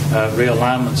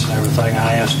realignments and everything,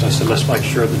 I said, let's make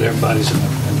sure that everybody's in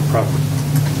the proper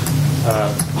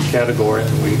category.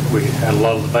 And we had a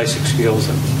lot of the basic skills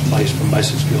that was placed from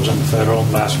basic skills in the federal and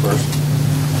vice versa.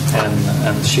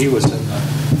 And she was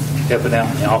helping out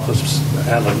in the office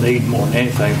out of need more than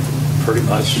anything, pretty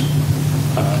much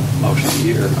most of the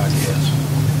year, I guess.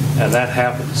 And that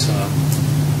happens.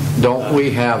 Don't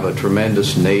we have a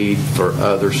tremendous need for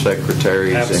other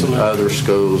secretaries Absolutely. in other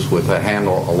schools with a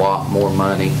handle a lot more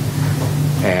money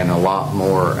and a lot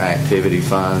more activity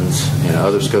funds in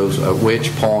other schools, at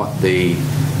which point the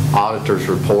auditors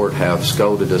report have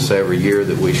scolded us every year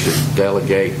that we should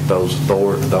delegate those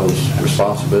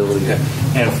responsibilities?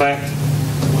 And in fact,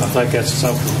 I think that's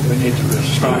something we need to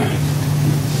strongly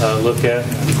look at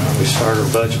when we start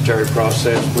our budgetary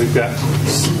process. We've got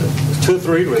 2 or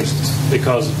 3 reasons,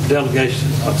 because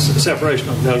of separation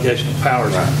of delegation of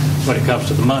powers when it comes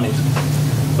to the money,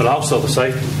 but also the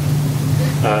safety.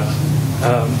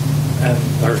 And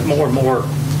there's more and more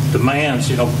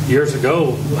demands. Years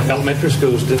ago, elementary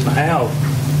schools didn't have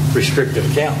restricted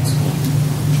accounts.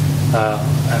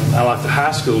 And I like the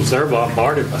high schools, they're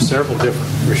bombarded by several different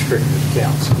restricted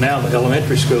accounts. Now the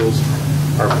elementary schools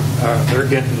they're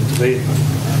getting to be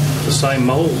the same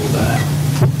mold.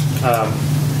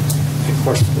 Of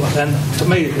course, and to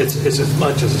me, it's as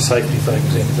much as a safety thing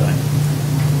as anything.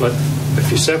 But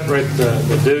if you separate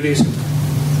the duties,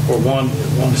 or one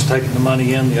is taking the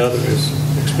money in, the other is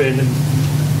expending,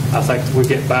 I think we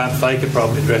get by, and Faye could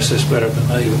probably address this better than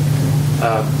me.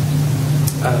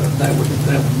 That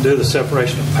would do the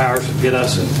separation of powers and get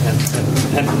us,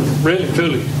 and really,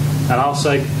 truly, and I'll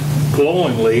say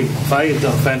glowingly, Faye has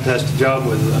done a fantastic job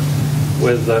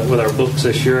with our books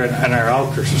this year, and our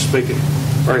auditors are speaking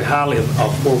very highly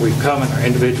of where we've come in our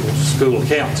individual school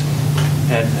accounts,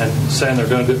 and saying they're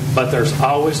doing good. But there's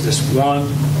always this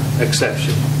one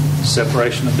exception: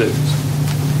 separation of duties.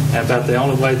 And about the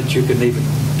only way that you can even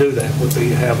do that would be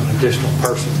to have an additional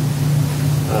person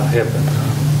helping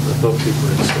the bookkeeper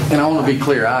and stuff. And I want to be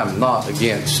clear, I'm not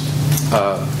against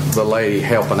the lady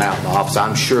helping out in the office.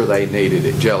 I'm sure they need it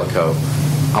at Jellicoe.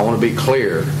 I want to be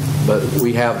clear, but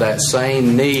we have that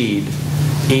same need,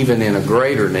 even in a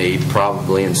greater need,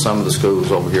 probably in some of the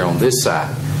schools over here on this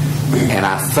side. And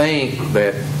I think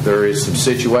that there is some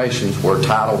situations where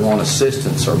Title I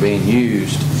assistants are being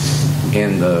used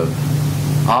in the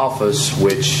office,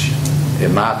 which,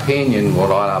 in my opinion,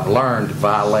 what I've learned,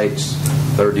 violates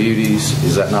their duties.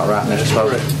 Is that not right, Mr.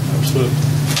 Post? Absolutely.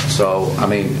 So, I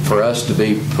mean, for us to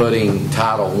be putting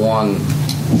Title I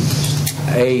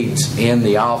aides in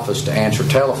the office to answer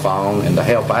telephone and to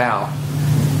help out,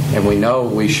 and we know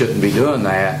we shouldn't be doing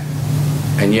that,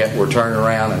 and yet we're turning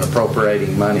around and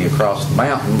appropriating money across the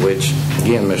mountain, which,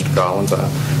 again, Mr. Collins, I'm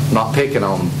not picking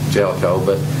on Jellicoe,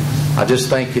 but I just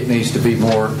think it needs to be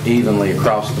more evenly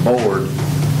across the board.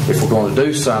 If we're going to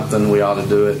do something, we ought to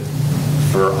do it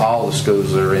for all the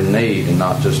schools that are in need and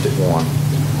not just at one.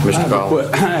 Mr.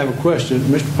 Collins. I have a question.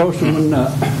 Mr. Poston, when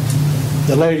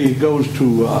the lady goes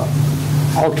to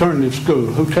alternative school,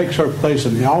 who takes her place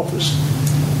in the office?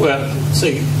 Well,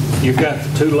 see, you've got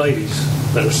the 2 ladies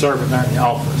that are serving there in the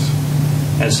office.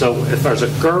 And so if there's a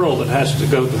girl that has to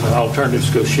go to the alternative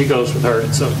school, she goes with her.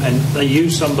 And they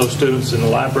use some of those students in the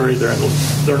library.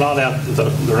 They're not out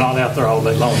there all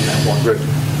day long in that one group.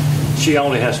 She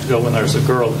only has to go when there's a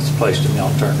girl that's placed in the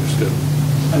alternative school.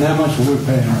 And how much are we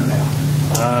paying her now?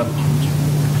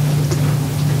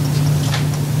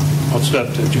 What's it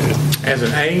up to, Judy? As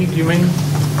an aide, you mean?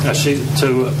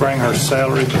 To bring her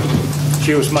salary,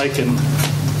 she was making...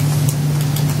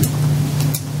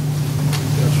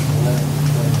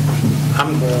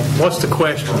 What's the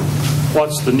question?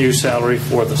 What's the new salary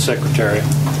for the secretary?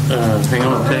 Hang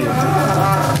on, I'll tell you.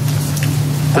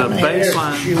 The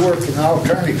baseline. She worked in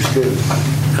alternative school.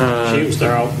 She was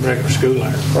there all regular school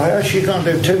hours. Well, how's she going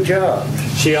to do 2 jobs?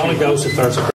 She only goes if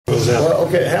there's a girl who goes out. Well,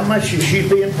 okay, how much is she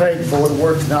being paid for to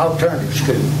work in the alternative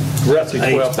school? Roughly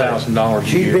 $12,000 a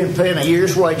She's year. been paying a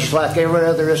year's wages like every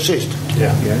other assistant.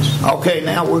 Yeah. Yes. Okay,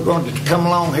 now we're going to come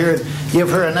along here and give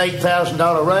her an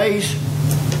 $8,000 raise?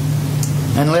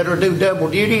 and let her do double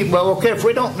duty. Well, okay, if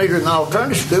we don't need her in the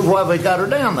alternative school, why have we got her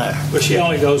down there? But she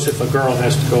only goes if a girl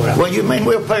has to go out. Well, you mean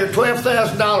we'll pay her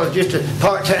 $12,000 just a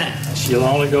part-time? She'll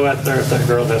only go out there if that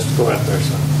girl has to go out there,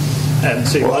 son. And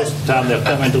see, most of the time they'll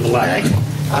come into the library.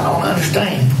 I don't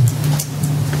understand.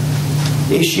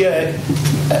 Is she,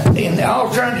 in the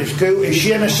alternative school, is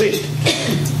she an assistant?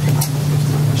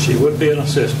 She would be an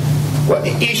assistant. What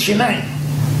is she named?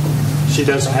 She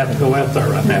doesn't have to go out there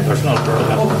right now. There's no girl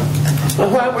out there. Well,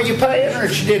 why were you paying her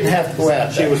if she didn't have to go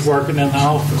out there? She was working in the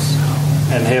office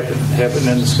and helping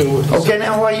in the school. Okay,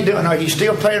 now what are you doing? Are you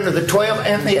still paying her the 12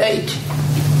 and the 8?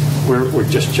 We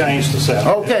just changed the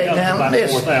salary. Okay, now about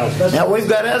listen. 4,000. Now we've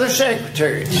got other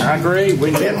secretaries. I agree.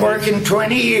 We've been working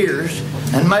 20 years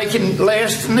and making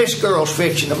less than this girl's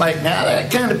fixing to make. Now that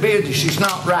kind of business is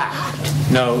not right.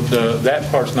 No, that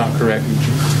part's not correct.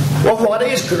 Well, what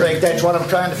is correct? That's what I'm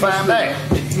trying to find out.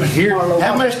 Here,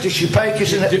 how much does she pay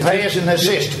as an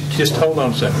assistant? Just hold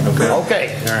on a second, okay?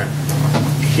 Okay. All right.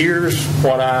 Here's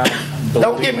what I believe.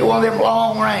 Don't give me one of them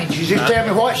long ranges. Just tell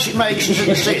me what she makes as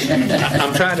an assistant.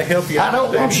 I'm trying to help you. I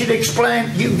don't want you to explain.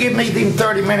 You give me them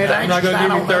 30-minute answers. I'm not going to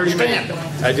give you 30 minutes.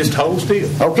 I just hold still.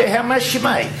 Okay, how much she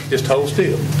make? Just hold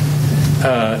still.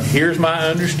 Here's my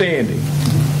understanding.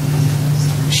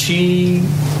 She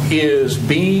is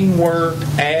being worked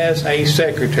as a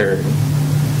secretary,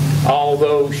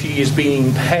 although she is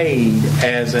being paid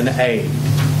as an aide.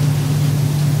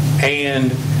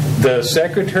 And the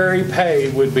secretary pay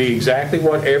would be exactly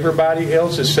what everybody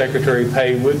else's secretary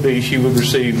pay would be. She would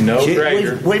receive no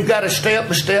greater. We've got a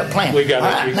step-by-step plan. We got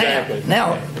it, right, exactly.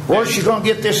 Now, where's she going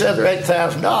to get this other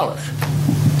 $8,000?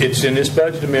 It's in this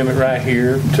budget amendment right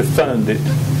here to fund it,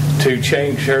 to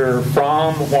change her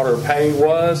from what her pay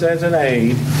was as an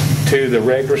aide to the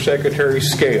regular secretary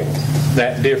scale.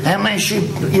 That difference. How many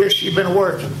years she been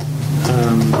working?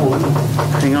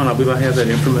 Hang on, I believe I have that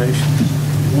information.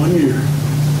 1 year.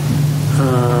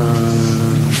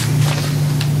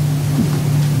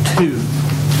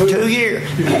 2 years.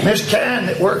 Miss Kine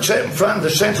that works out in front of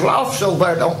the central office over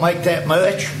there don't make that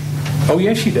much. Oh,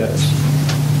 yes, she does.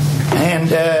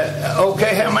 And,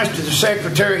 okay, how much does the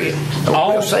secretary,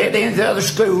 we'll say at any of the other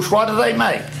schools, what do they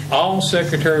make? All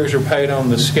secretaries are paid on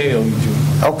the scale, Eugene.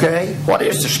 Okay, what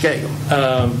is the scale?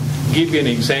 Give you an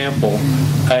example.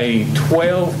 A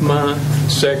 12-month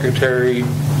secretary,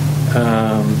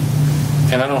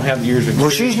 and I don't have the years of experience. Well,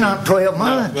 she's not 12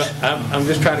 months. No, I'm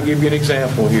just trying to give you an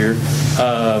example here.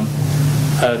 A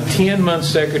 10-month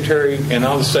secretary, and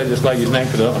I'll just say this lady's name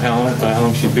because I don't know how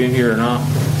long she's been here or not.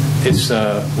 It's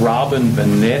Robin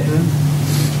Van Netten,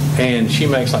 and she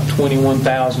makes like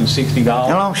 $21,060. How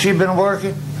long has she been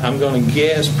working? I'm going to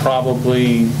guess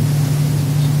probably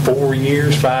 4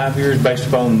 years, 5 years, based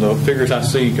upon the figures I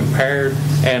see compared.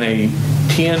 And a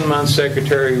 10-month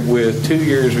secretary with 2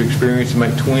 years of experience to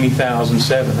make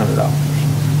 $20,700.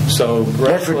 So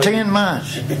that's for 10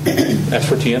 months. That's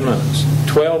for 10 months.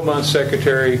 12-month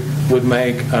secretary would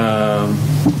make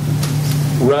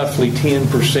roughly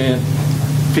 10%,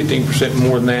 15%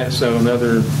 more than that, so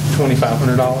another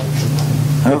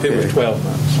 $2,500 if it was 12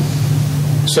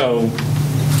 months. So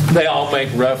they all make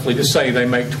roughly, just say they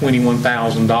make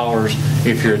 $21,000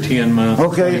 if you're a 10-month.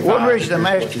 Okay, one reason I'm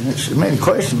asking, there's many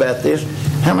questions about this,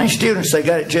 how many students they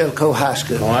got at Jellicoe High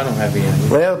School? Oh, I don't have any.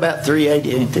 Well, about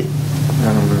 380, ain't they?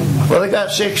 I don't know. Well, they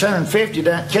got 650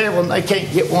 down at Carroll, and they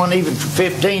can't get one even for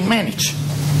 15 minutes.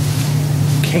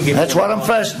 That's what I'm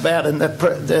fussed about, and the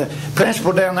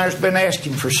principal down there's been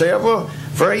asking for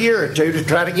a year or two to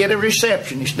try to get a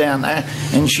receptionist down there,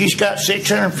 and she's got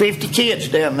 650 kids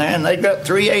down there, and they've got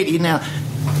 380. Now,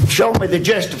 show me the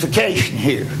justification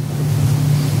here.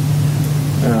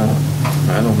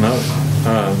 I don't know.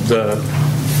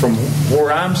 From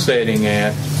where I'm sitting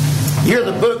at, you're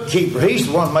the bookkeeper. He's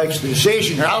the one who makes the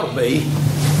decision, or ought to be.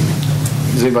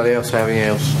 Does anybody else have anything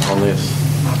else on this?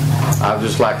 I'd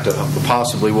just like to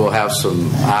possibly we'll have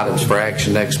some items for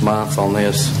action next month on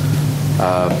this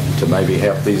to maybe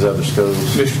help these other schools.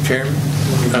 Mr. Chairman,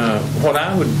 what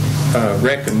I would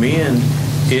recommend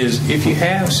is if you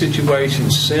have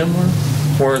situations similar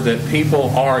where that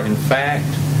people are in fact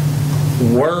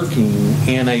working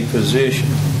in a position,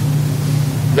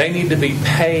 they need to be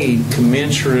paid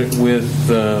commensurate with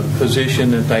the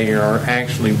position that they are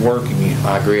actually working in.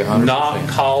 I agree 100%. Not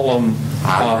call them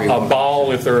I agree a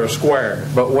ball if they're a square.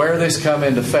 But where this come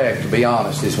into effect, to be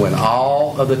honest, is when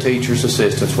all of the teachers'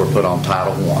 assistants were put on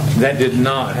Title I. That did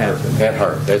not happen. That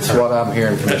hurt. That's what I'm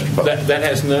hearing from Mr. Pope. That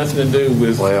has nothing to do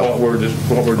with what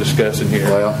we're discussing here.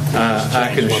 Well,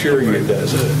 I can assure you it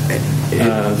doesn't.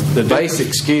 The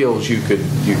basic skills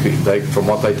from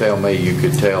what they tell me, you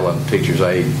could tell a teacher's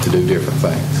aide to do different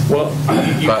things. Well,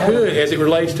 you could, as it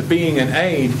relates to being an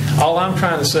aide. All I'm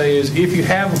trying to say is, if you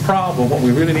have a problem, what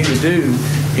we really need to do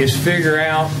is figure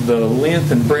out the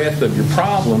length and breadth of your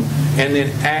problem and then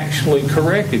actually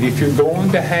correct it. If you're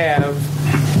going to have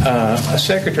a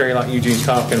secretary like Eugene's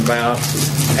talking about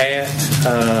at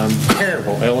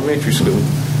Caryville Elementary School,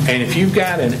 and if you've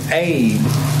got an aide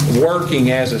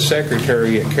working as a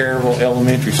secretary at Caryville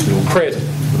Elementary School, president,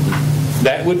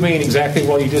 that would mean exactly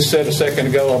what you just said a second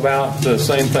ago about the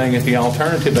same thing at the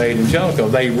alternative aide in Jellicoe.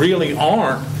 They really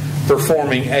aren't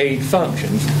performing aide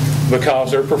functions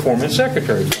because they're performing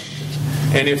secretary functions.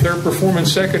 And if they're performing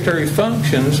secretary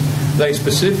functions, they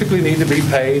specifically need to be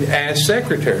paid as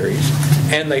secretaries.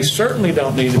 And they certainly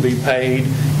don't need to be paid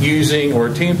using or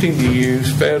attempting to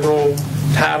use federal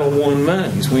Title I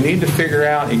monies. We need to figure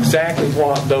out exactly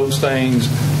what those things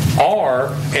are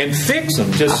and fix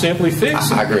them. Just simply fix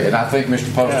them. I agree. And I think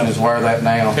Mr. Poston is aware of that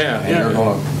now. Yeah. And you're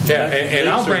going to... Yeah, and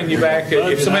I'll bring you back,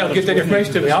 if somebody will get that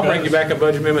information to me, I'll bring you back a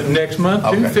budget amendment next month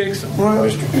to fix them. Well,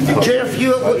 Jeff,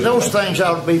 those things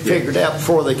ought to be figured out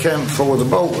before they come before the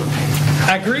board.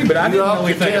 I agree, but I didn't know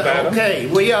anything about them. Okay,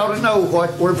 we ought to know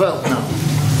what we're voting on.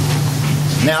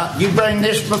 Now, you bring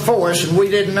this before us, and we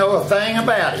didn't know a thing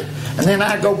about it. And then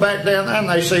I go back down there, and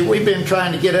they say, we've been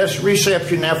trying to get us a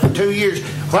reception now for 2 years.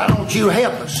 Why don't you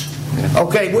help us?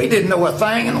 Okay, we didn't know a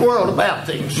thing in the world about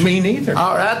this. Me neither.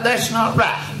 All right, that's not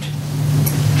right.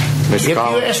 Mr. If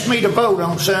Collins, you ask me to vote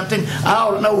on something, I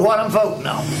ought to know what I'm voting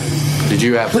on. did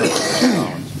you have something?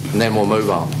 And then we'll move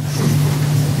on.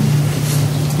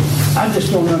 I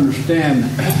just don't understand.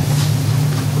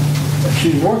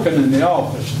 She's working in the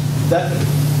office.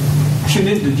 She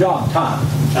needs the job title.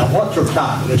 Now, what's her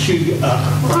title? Is she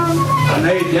an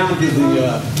aide down to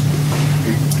the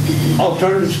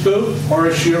alternative school, or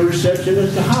is she a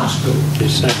receptionist at the high school?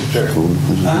 She's secretary.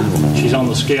 She's on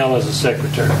the scale as a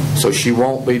secretary. So she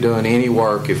won't be doing any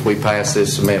work if we pass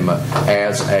this amendment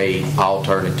as a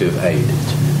alternative aide.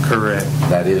 Correct.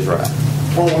 That is right.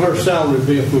 What will her salary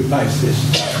be if we pass this?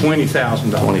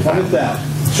 $20,000. $20,000.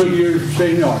 So you're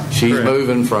saying no? She's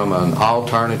moving from an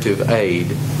alternative aide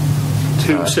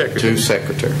to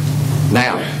secretary.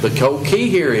 Now, the key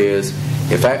here is,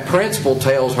 if that principal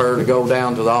tells her to go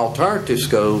down to the alternative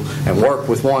school and work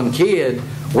with one kid,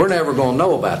 we're never going to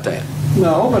know about that.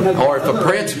 No. Or if a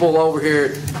principal over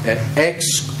here at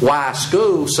XY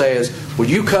school says, will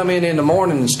you come in the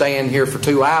morning and stay in here for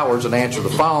 2 hours and answer the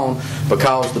phone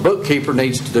because the bookkeeper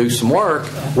needs to do some work,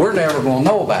 we're never going to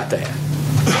know about that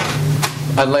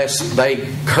unless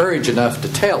they courage enough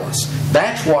to tell us.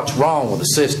 That's what's wrong with the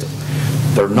system.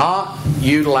 They're not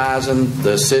utilizing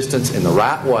the assistants in the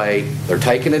right way. They're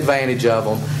taking advantage of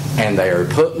them, and they are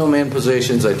putting them in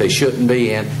positions that they shouldn't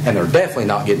be in, and they're definitely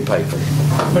not getting paid for it.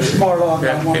 Mr. Marlowe, I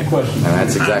got one question. And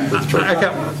that's exactly the truth.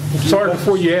 Sorry,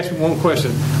 before you ask me one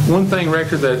question, one thing,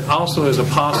 Rector, that also is a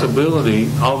possibility,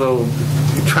 although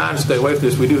trying to stay away from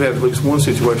this, we do have at least one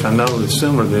situation I know that's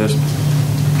similar to this.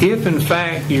 If, in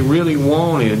fact, you really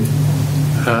wanted,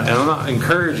 and I'm not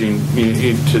encouraging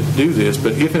you to do this,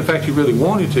 but if, in fact, you really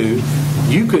wanted to,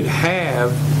 you could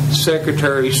have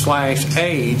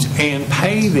secretaries/aides and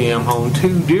pay them on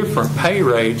 2 different pay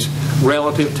rates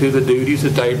relative to the duties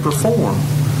that they perform.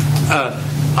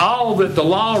 All that the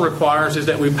law requires is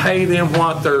that we pay them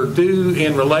what they're due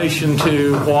in relation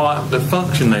to what the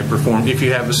function they perform, if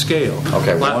you have a scale.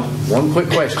 Okay, one quick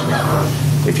question.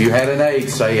 If you had an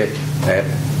aide, say at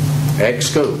X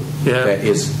school, that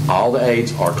is, all the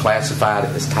aides are classified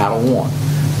as Title I.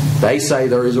 They say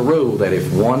there is a rule that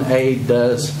if one aide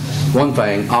does one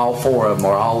thing, all 4 of them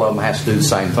or all of them has to do the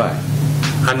same thing.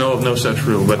 I know of no such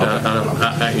rule, but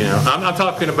I'm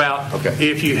talking about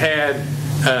if you had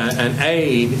an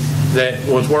aide that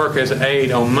was worked as an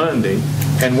aide on Monday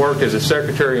and worked as a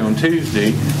secretary on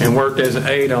Tuesday and worked as an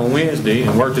aide on Wednesday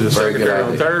and worked as a secretary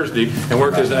on Thursday and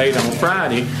worked as an aide on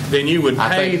Friday, then you would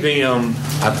pay them.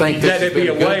 I think this would be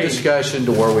a good discussion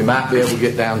to where we might be able to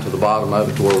get down to the bottom of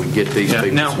it to where we get these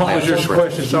people. Now, what was your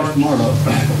question, Mr. Marlowe?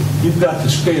 You've got the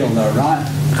scale there, right?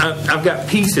 I've got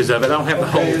pieces of it. I don't have the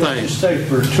whole thing. Let's just say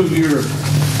for a 2-year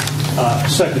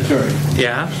secretary.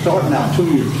 Yeah. Starting out 2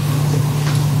 years.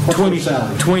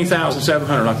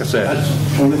 $20,700, like I said. That's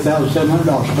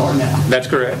 $20,700 starting out. That's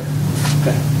correct.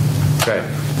 Okay. Okay.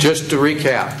 Just to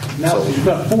recap. Now, if you've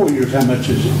got 4 years, how much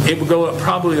is it? It would go up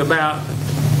probably about,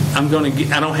 I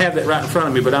don't have that right in front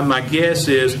of me, but my guess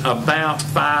is about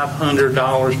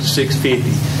 $500 to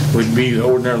 $650 would be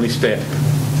ordinarily stepped.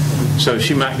 So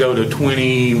she might go to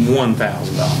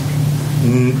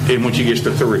 $21,000 and when she gets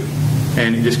to 3.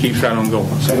 And it just keeps right on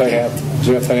going. So they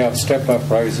have step-up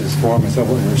raises for them, is that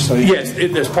what you're saying? Yes,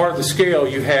 as part of the scale,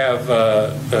 you have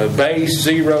a base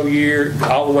 0 year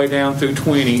all the way down through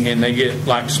 20, and they get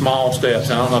like small steps.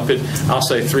 I don't know if I'll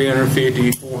say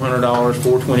 $350, $400,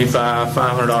 $425,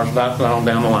 $500, about on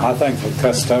down the line. I think the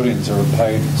custodians are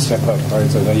paid step-up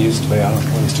raises. They used to be. I don't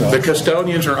know. The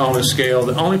custodians are on a scale.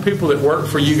 The only people that work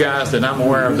for you guys that I'm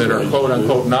aware of that are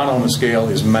quote-unquote not on the scale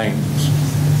is maintenance.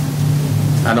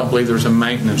 I don't believe there's a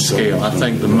maintenance scale. I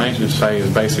think the maintenance pay is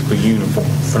basically uniform.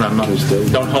 But I'm not,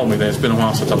 don't hold me there. It's been a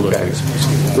while since I looked at it.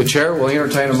 The chair will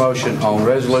entertain a motion on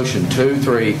Resolution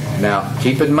 2-3. Now,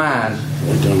 keep in mind,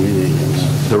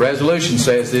 the resolution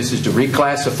says this is to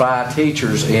reclassify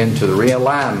teachers into the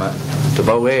realignment to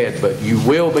VOED, but you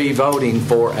will be voting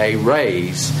for a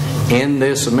raise in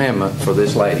this amendment for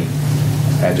this lady,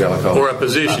 Angelica. For a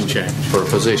position change. For a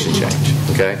position change,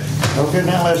 okay? Okay,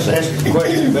 now let's ask a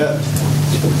question about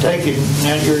now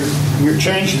you're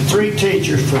changing 3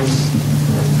 teachers from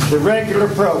the regular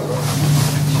program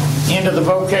into the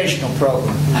vocational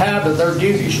program. How do their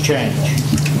duties change?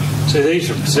 See, these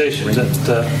are positions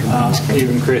that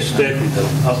even Chris Steckman, the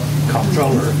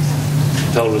comptroller,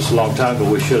 told us a long time ago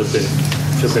we should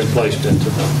have been placed into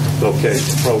the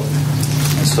vocational program.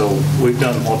 And so we've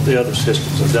done what the other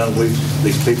systems have done.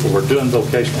 These people were doing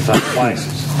vocational type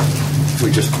classes.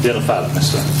 We just identified them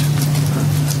as such.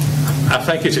 I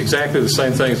think it's exactly the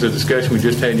same thing as the discussion we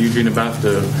just had, Eugene, about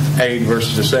the aide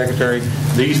versus the secretary.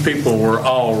 These people were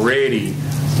already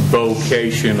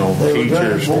vocational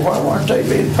teachers. Well, why weren't they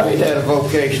being paid out of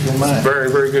vocational money? Very,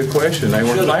 very good question. They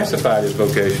weren't classified as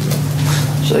vocational.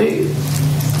 See,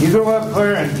 you go up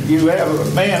there and you have a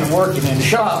man working in the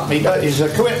shop. His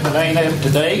equipment ain't up to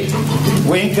date.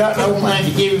 We ain't got no money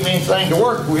to give him anything to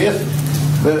work with.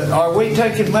 But are we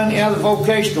taking money out of the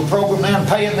vocational program now and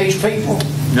paying these people?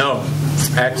 No.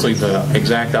 Actually, the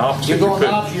exact opposite. You're going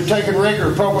off, you're taking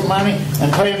regular program money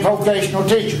and paying vocational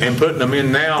teachers. And putting them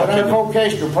in now. But our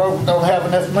vocational program don't have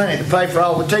enough money to pay for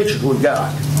all the teachers we've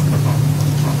got.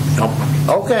 Nope.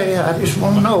 Okay, I just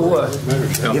want to know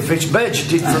if it's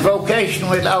budgeted for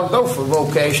vocational, it ought to go for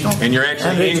vocational. And you're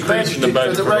actually increasing the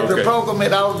budget for the regular program,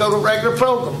 it ought to go to regular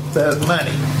program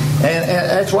money. And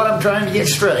that's what I'm trying to get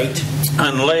straight.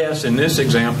 Unless, in this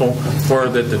example, where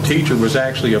that the teacher was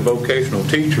actually a vocational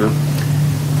teacher,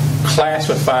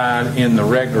 classified in the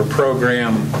regular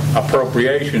program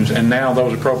appropriations, and now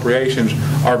those appropriations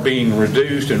are being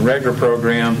reduced in regular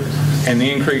program and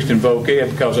increased in voc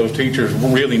ed because those teachers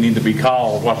really need to be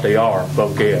called what they are,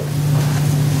 voc ed.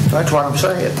 That's what I'm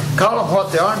saying. Call them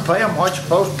what they are and pay them what you're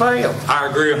supposed to pay them. I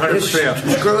agree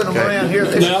 100%. Screwing them around here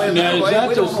this way and that way,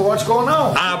 we don't know what's going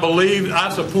on. I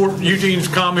support Eugene's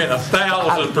comment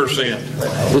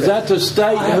 1,000%. Is that the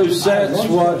state who sets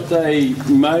what they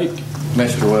make?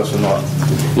 Mr. Wilson, what?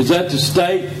 Is that the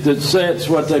state that sets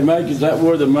what they make? Is that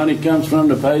where the money comes from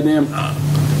to pay them?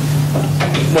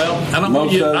 Well, I don't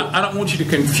want you to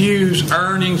confuse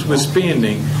earnings with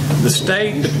spending. The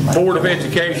state Board of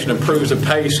Education approves a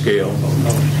pay scale,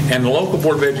 and the local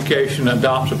Board of Education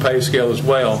adopts a pay scale as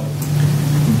well.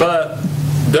 But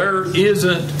there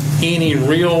isn't any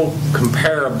real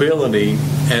comparability,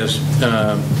 as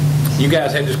you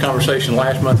guys had this conversation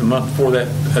last month and the month before that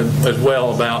as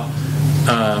well about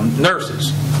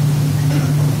nurses.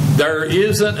 There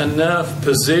isn't enough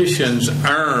positions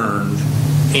earned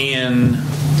in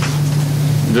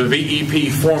the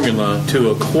VEP formula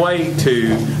to equate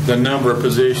to the number of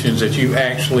positions that you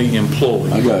actually employ.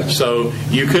 I got you. So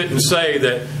you couldn't say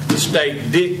that the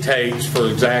state dictates for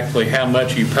exactly how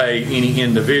much you pay any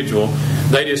individual.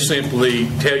 They just simply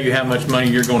tell you how much money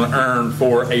you're going to earn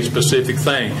for a specific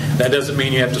thing. That doesn't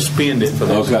mean you have to spend it for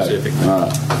that specific thing. All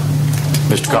right.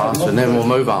 Mr. Collins, and then we'll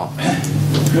move on.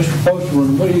 Mr.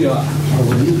 Postman, when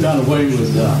you've done away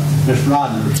with Ms.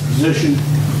 Rodner's position,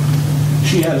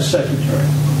 she had a secretary.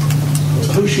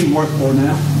 Who's she work for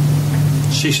now?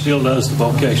 She still does the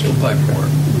vocational paperwork.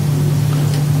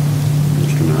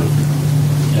 Mr. Knight.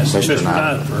 Yes, Mr. Mr.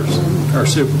 Knight, her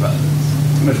supervisor.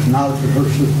 Mr. Knight, her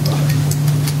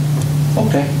supervisor.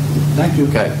 Okay, thank you.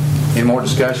 Okay. Any more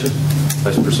discussion?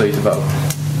 Let's proceed to vote.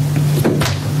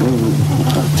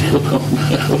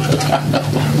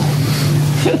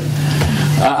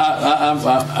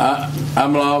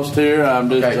 I'm lost here.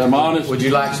 I'm honest. Would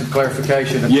you like some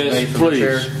clarification? Yes, from the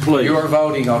chair? please. You are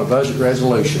voting on a budget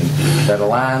resolution that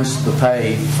aligns the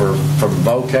pay from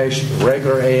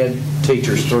regular ed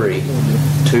teachers 3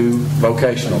 to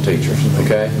vocational teachers,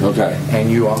 okay? Okay.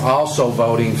 And you are also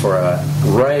voting for a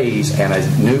raise and a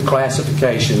new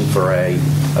classification for a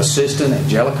assistant at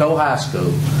Jellicoe High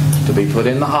School to be put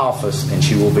in the office, and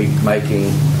she will be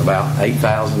making about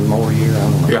 $8,000 more a year. I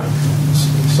don't know. Yeah.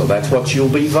 So that's what you'll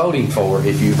be voting for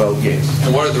if you vote yes.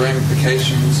 And what are the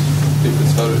ramifications if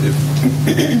it's voted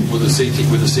with the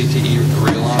CTE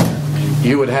realignment?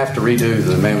 You would have to redo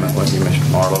the amendment, wouldn't you,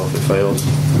 Mr. Marlowe, if it fails?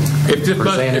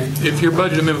 If your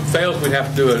budget amendment fails, we'd have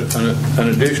to do an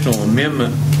additional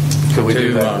amendment. Could we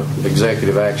do that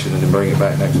executive action and then bring it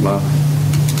back next month?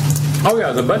 Oh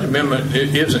yeah, the budget amendment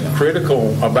isn't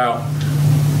critical about.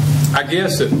 I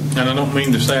guess that, and I don't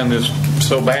mean to sound this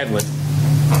so badly.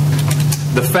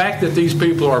 The fact that these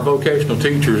people are vocational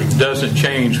teachers doesn't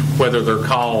change whether they're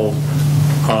called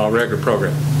regular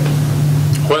program.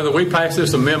 Whether we pass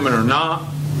this amendment or not,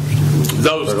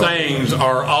 those things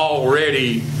are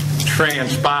already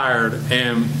transpired,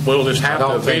 and we'll just have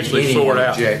to eventually sort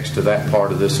out. I don't think anyone objects to that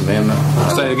part of this amendment.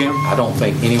 Say it again? I don't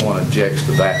think anyone objects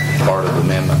to that part of the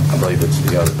amendment. I believe it's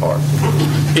the other part.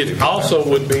 It also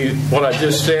would be, what I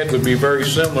just said would be very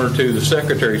similar to the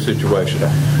secretary situation.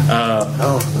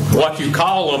 What you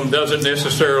call them doesn't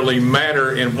necessarily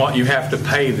matter in what you have to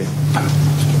pay them.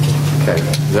 Okay.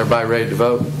 Is everybody ready to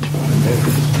vote?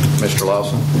 Mr.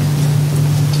 Lawson?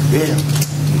 Yeah.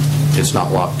 It's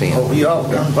not locked in. Oh, y'all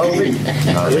done voted?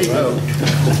 No,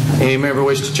 any member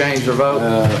wish to change their vote?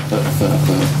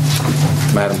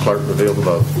 Madam Clerk, reveal the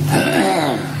vote.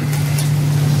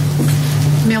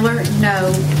 Miller,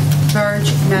 no.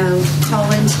 Burge, no.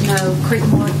 Collins, no.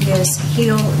 Creekmore, yes.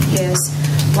 Hill, yes.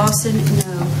 Lawson,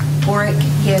 no. Boric,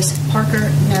 yes.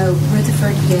 Parker, no.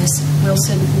 Rutherford, yes.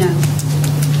 Wilson, no.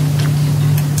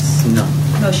 No.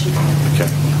 Motion carried. Okay.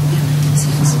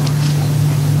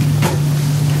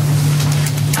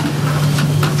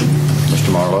 Mr.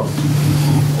 Marlowe.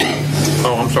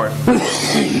 Oh, I'm sorry.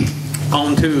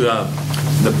 On to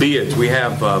the bids. We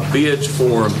have bids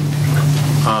for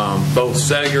both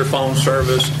cellular phone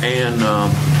service and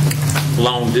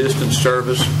long distance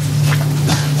service.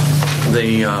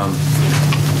 The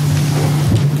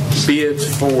bids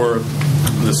for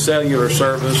the cellular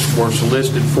service were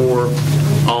solicited for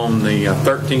on the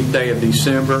 13th day of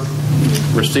December,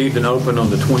 received and opened on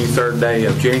the 23rd day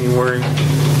of January.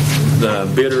 The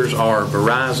bidders are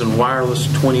Verizon Wireless,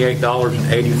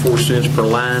 $28.84 per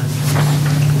line.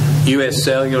 U.S.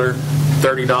 Cellular,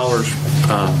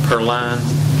 $30 per line.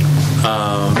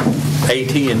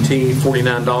 AT&T,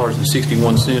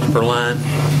 $49.61 per line.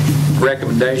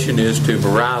 Recommendation is to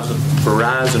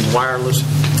Verizon Wireless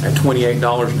at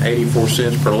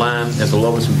 $28.84 per line as the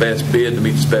lowest and best bid to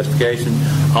meet the specification.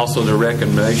 Also the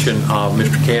recommendation of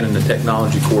Mr. Cannon, the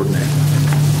technology coordinator.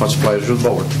 What's the pleasure of the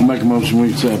board? Make a motion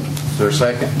we accept. Is there a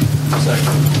second?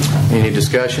 Second. Any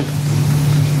discussion?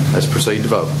 Let's proceed to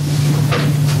vote.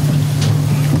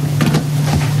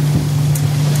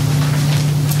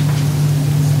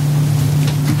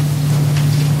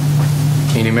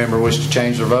 Any member wish to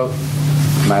change their vote?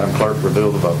 Madam Clerk,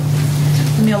 reveal the vote.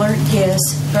 Miller, yes.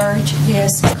 Burge,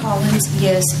 yes. Collins,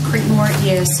 yes. Creekmore,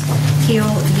 yes. Hill,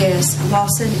 yes.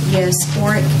 Lawson, yes.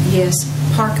 Boric, yes.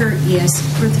 Parker, yes.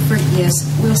 Rutherford, yes.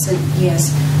 Wilson,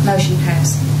 yes. Motion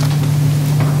passed.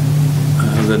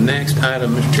 The next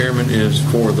item, Mr. Chairman, is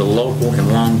for the local and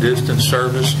long distance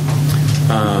service.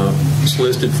 It's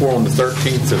listed for on the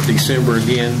 13th of December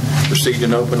again, received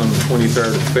and opened on the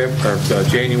 23rd of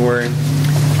January.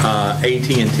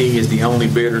 AT&T is the only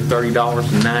bidder,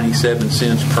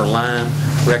 $30.97 per line.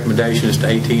 Recommendation is to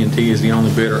AT&T is the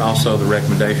only bidder. Also the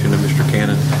recommendation of Mr.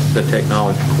 Cannon, the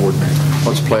technology coordinator.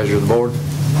 What's the pleasure of the board?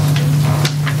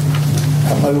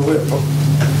 I move it.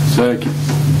 Second.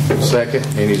 Second.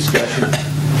 Any discussion?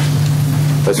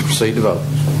 Let's proceed to vote.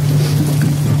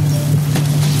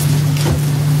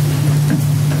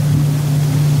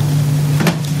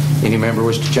 Any member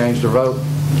wish to change their vote?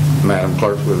 Madam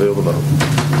Clerk, reveal the vote.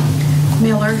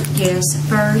 Miller, yes.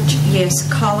 Burge, yes.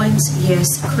 Collins,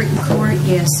 yes. Creekmore,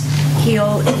 yes.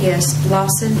 Hill, yes.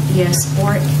 Lawson, yes.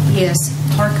 Boric, yes.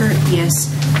 Parker, yes.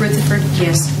 Rutherford,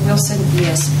 yes. Wilson,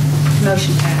 yes.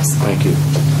 Motion passed. Thank you.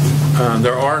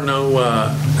 There are no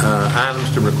items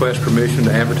to request permission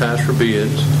to advertise for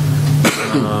bids.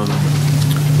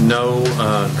 No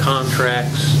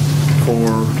contracts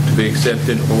to be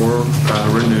accepted or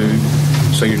renewed.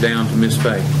 So you're down to Ms.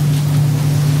 Faye.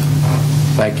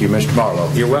 Thank you, Mr. Marlowe.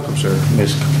 You're welcome, sir.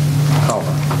 Ms.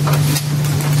 Coleman.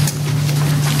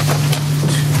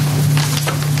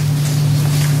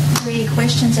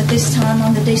 questions at this time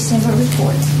on the December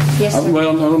report? Yes, sir.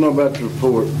 Well, I don't know about the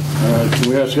report. Can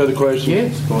we ask other questions?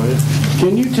 Yes, go ahead.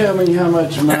 Can you tell me how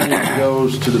much money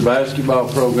goes to the basketball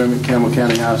program at Campbell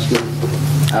County High School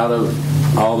out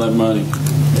of all that money?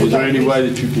 Is there any way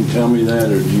that you can tell me that,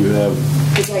 or do you have?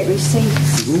 The gate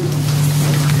receipts.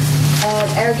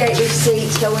 Our gate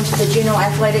receipts go into the general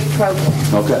athletic program.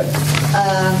 Okay.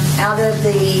 Out of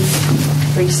the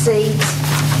receipts,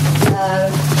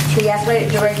 the athletic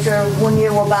director 1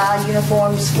 year will buy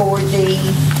uniforms for the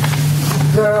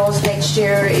girls. Next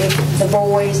year, if the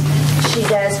boys, she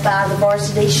does buy the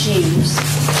varsity shoes.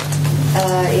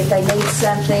 If they need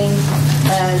something,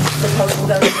 the coach will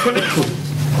go to the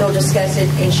they'll discuss it,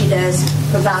 and she does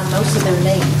provide most of their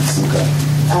needs. Okay.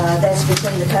 That's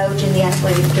between the coach and the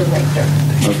athletic director.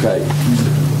 Okay.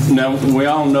 Now, we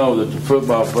all know that the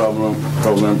football program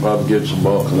probably gets the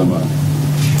bulk of the money.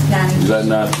 Is that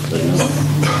not the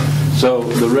thing? So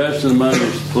the rest of the money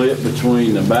is split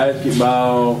between the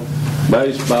basketball,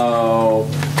 baseball,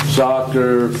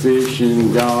 soccer,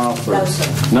 fishing, golf? Or, no,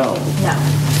 sir. No. No.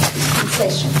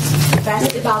 Concessions.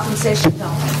 Basketball concessions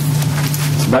only.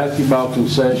 Basketball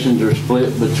concessions are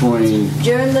split between?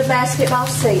 During the basketball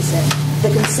season, the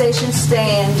concession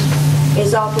stand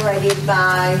is operated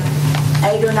by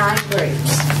 8 or 9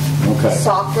 groups. Okay.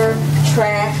 Soccer,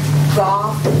 track,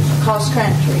 golf, cross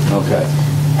country. Okay.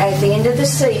 At the end of the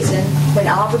season, when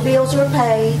all the bills are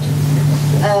paid,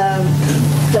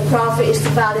 the profit is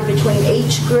divided between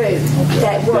each group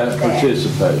that worked there.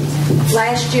 Participated.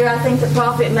 Last year, I think the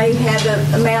profit may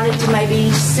have amounted to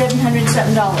maybe $700 and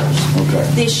something. Okay.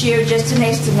 This year, just an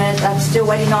estimate. I'm still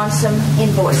waiting on some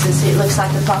invoices. It looks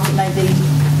like the profit may be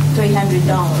 $300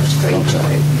 for each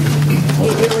group.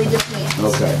 It really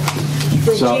depends. Okay.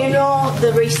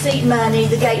 The receipt money,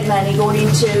 the gate money going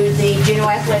into the general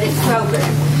athletic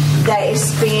program that is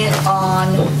spent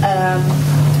on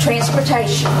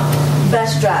transportation,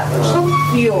 bus drivers,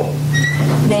 fuel.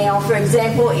 Now, for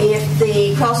example, if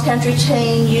the cross-country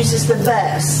team uses the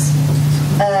bus,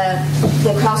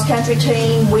 the cross-country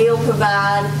team will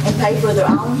provide and pay for their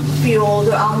own fuel,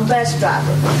 their own bus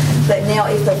driver. But now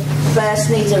if the bus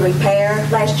needs a repair,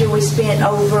 last year we spent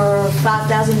over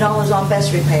 $5,000 on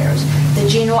bus repairs. The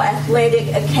general athletic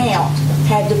account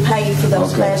had to pay for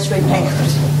those bus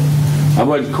repairs. I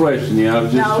wasn't questioning you. I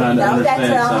was just trying to understand.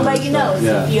 That's the only way you know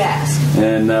if you ask.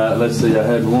 And let's see, I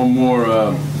had one more.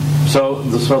 So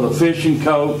the fishing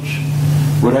coach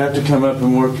would have to come up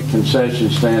and work a concession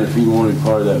stand if he wanted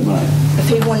part of that money. If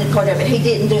he wanted part of it, he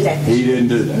didn't do that. He didn't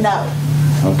do that.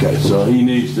 No. Okay, so he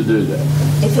needs to do that.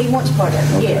 If he wants part of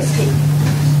it, okay. Yes.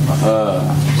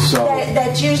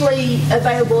 That's usually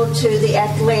available to the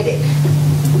athletic.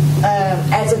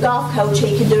 As a golf coach,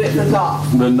 he can do it for golf.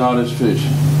 But not as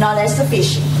fishing. Not as the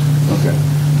fishing. Okay.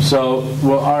 So,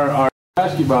 well, our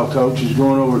basketball coach is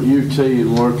going over to UT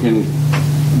and working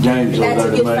games over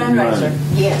there to make money.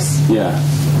 Yes. Yeah.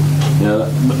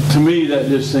 To me, that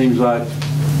just seems like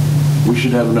we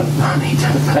should have enough money to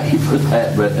pay for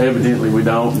that, but evidently we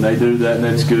don't, and they do that, and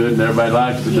that's good, and everybody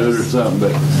likes to do it or something,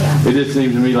 but it just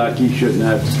seems to me like he shouldn't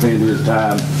have to spend his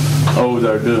time over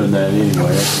there doing that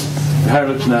anyway. Your hair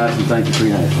looks nice, and thank you for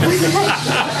your answer.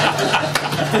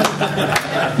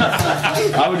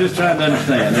 I was just trying to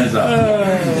understand, that's all.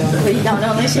 You don't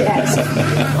know unless you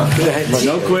ask.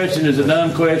 No question is a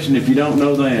dumb question if you don't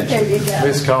know the answer. There you go.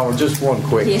 Ms. Collins, just one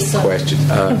quick question.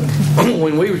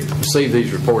 When we receive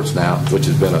these reports now, which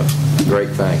has been a great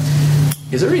thing,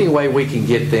 is there any way we can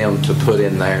get them to put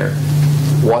in there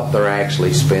what they're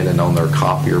actually spending on their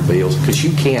copier bills? Because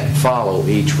you can't follow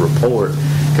each report,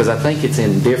 because I think it's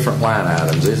in different line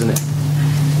items, isn't it?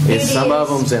 Some of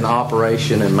them's in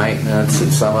operation and maintenance,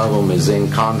 and some of them is in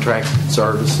contract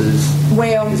services.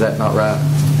 Well, is that not right?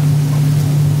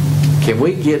 Can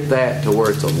we get that to where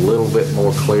it's a little bit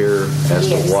more clear as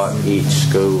to what each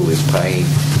school is paying?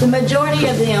 The majority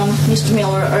of them, Mr.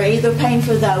 Miller, are either paying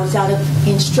for those out of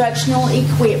instructional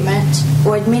equipment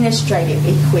or administrative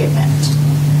equipment.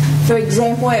 For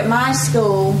example, at my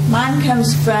school, mine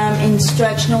comes from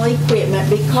instructional equipment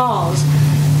because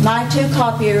my 2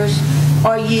 copiers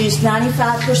are used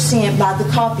 95% by the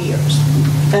copiers,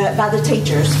 by the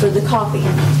teachers for the copying.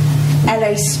 At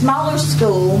a smaller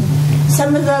school,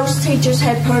 some of those teachers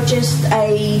had purchased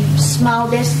a small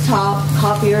desktop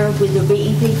copier with the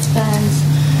BEP funds.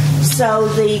 So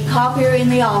the copier in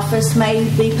the office may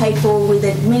be paid for with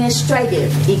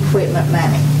administrative equipment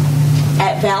money.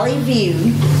 At Valley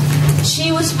View,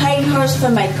 she was paying hers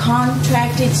from a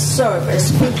contracted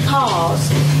service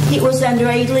because it was under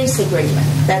a lease agreement.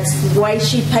 That's the way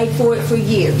she paid for it for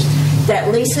years.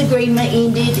 That lease agreement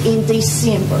ended in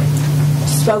December.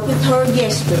 spoke with her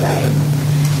yesterday.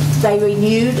 They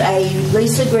renewed a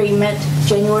lease agreement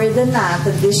January the 9th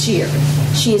of this year.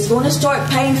 She is going to start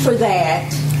paying for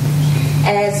that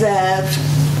as of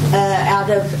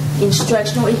out of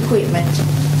instructional equipment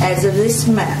as of this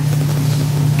month.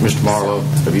 Mr. Marlowe,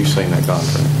 have you seen that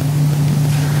contract?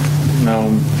 No,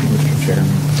 Mr.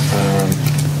 Chairman.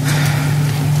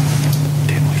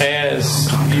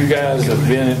 As you guys have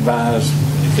been advised,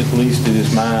 at least it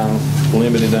is my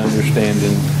limited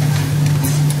understanding,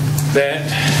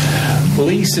 that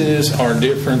leases are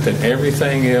different than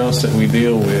everything else that we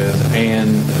deal with,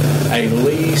 and a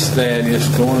lease that is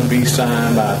going to be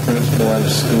signed by a principal at a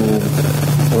school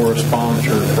or a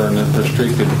sponsor for a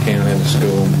restricted account at a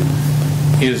school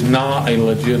is not a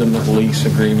legitimate lease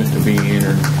agreement to be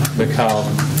entered, because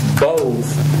both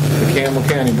the Campbell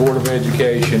County Board of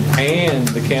Education and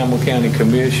the Campbell County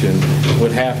Commission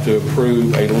would have to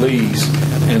approve a lease.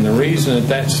 And the reason that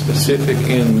that's specific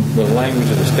in the language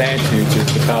of the statutes is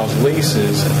because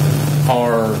leases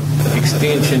are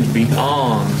extensions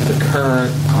beyond the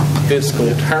current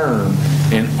fiscal term,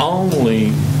 and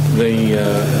only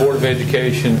the Board of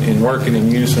Education, in working in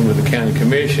unison with the County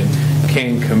Commission,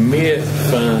 can commit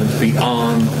funds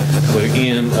beyond the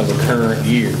end of a current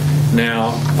year.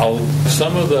 Now,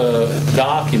 some of the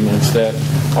documents that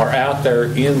are out there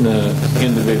in the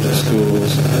individual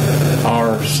schools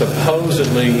are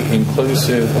supposedly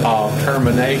inclusive of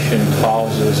termination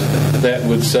clauses that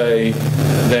would say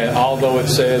that although it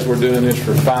says we're doing this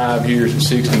for 5 years and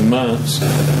 60 months,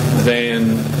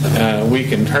 then we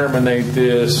can terminate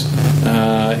this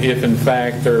if in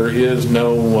fact there is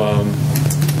no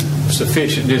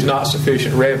there's not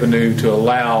sufficient revenue to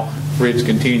allow for its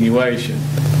continuation.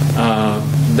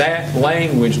 That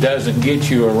language doesn't get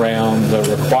you around the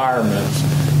requirements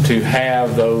to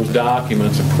have those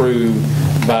documents approved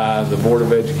by the Board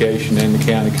of Education and the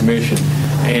County Commission.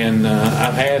 And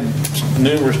I've had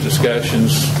numerous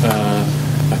discussions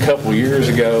a couple years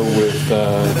ago with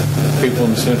people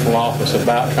in the central office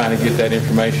about trying to get that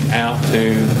information out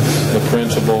to the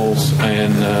principals,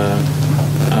 and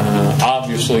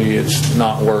obviously it's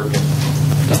not working.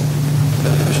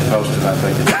 Mr. Poston, I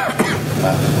think it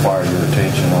might require your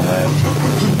attention on that.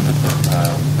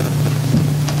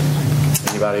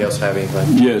 Anybody else have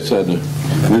anything? Yes, I do.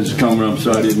 Mr. Comer, I'm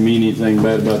sorry, I didn't mean anything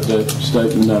bad about that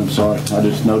statement. I'm sorry. I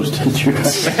just noticed that you're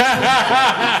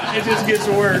It just gets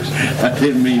worse. I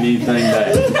didn't mean anything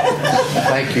bad.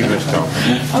 Thank you, Mr. Comer.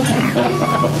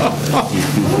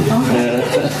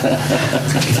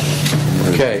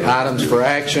 Okay, items for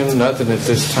action, nothing at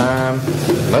this time.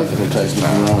 Nothing at this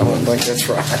time. I don't think that's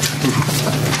right.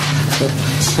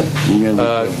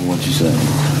 What you say?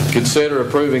 Consider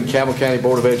approving Campbell County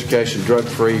Board of Education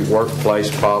drug-free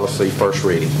workplace policy, first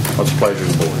reading. What's the pleasure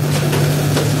of the board?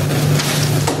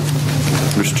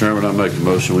 Mr. Chairman, I make a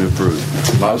motion we approve.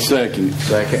 I'll second.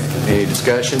 Second. Any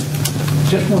discussion?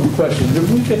 Just one question. Did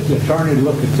we get the attorney to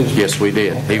look at this? Yes, we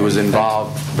did. He was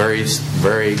involved very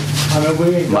I mean,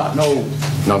 we ain't got no...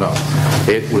 No.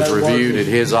 It was reviewed at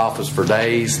his office for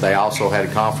days. They also had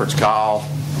a conference call.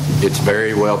 It's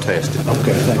very well tested.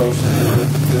 Okay, thank you.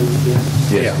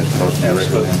 Yes,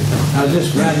 Now, is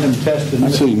this random testing? I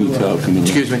see me talking.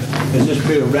 Excuse me? Is this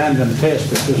be a random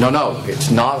test? No, it's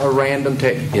not a random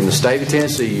test. In the state of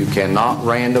Tennessee, you cannot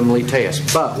randomly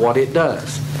test. But what it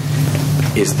does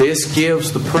is this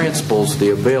gives the principals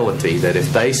the ability that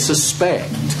if they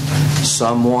suspect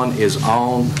someone is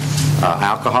on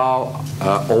alcohol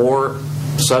or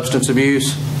substance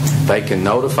abuse, they can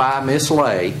notify Ms.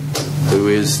 Lay, who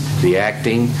is the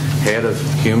acting head of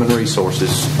human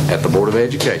resources at the Board of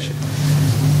Education.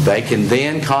 They can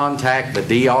then contact the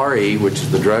DRE, which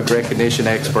is the drug recognition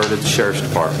expert at the Sheriff's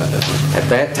Department. At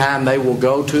that time, they will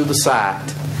go to the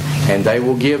site and they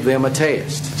will give them a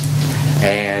test.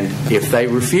 And if they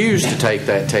refuse to take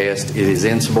that test, it is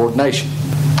insubordination.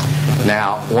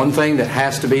 Now, one thing that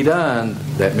has to be done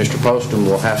that Mr. Poston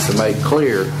will have to make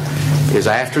clear is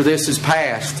after this is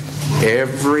passed,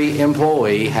 every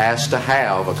employee has to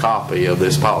have a copy of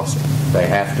this policy. They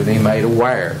have to be made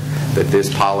aware that this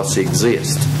policy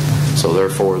exists. So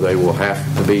therefore, they will have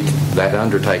to be, that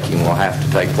undertaking will have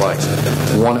to take place.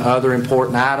 One other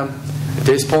important item, at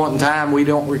this point in time, we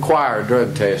don't require a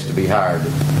drug test to be hired at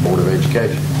the Board of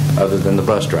Education, other than the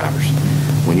bus drivers.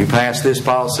 When you pass this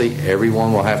policy,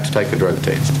 everyone will have to take a drug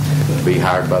test to be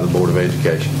hired by the Board of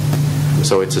Education.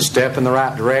 So it's a step in the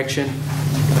right direction.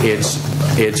 It's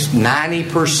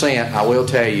 90%, I will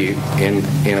tell you,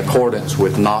 in accordance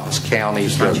with Knox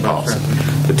County's drug policy.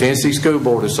 The Tennessee School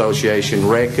Board Association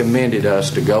recommended us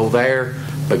to go there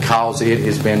because it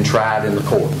has been tried in the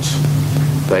courts.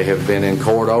 They have been in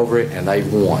court over it, and they've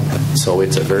won. So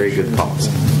it's a very good policy.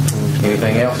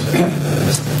 Anything else?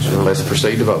 Let's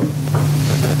proceed to vote.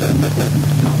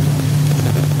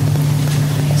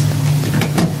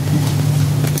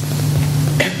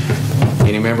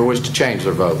 Any member wish to change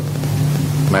their vote?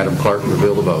 Madam Clerk,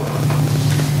 reveal the vote.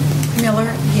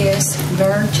 Miller, yes.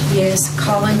 Burge, yes.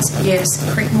 Collins, yes.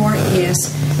 Creekmore,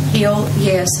 yes. Hill,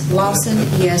 yes. Lawson,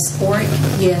 yes. Orick,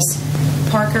 yes.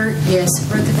 Parker, yes.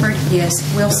 Rutherford, yes.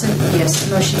 Wilson, yes.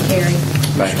 Motion carried.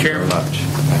 Thank you very much.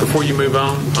 Before you move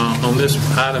on this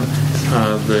item,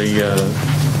 the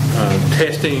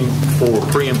testing for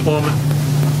pre-employment,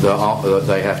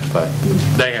 they have to pay.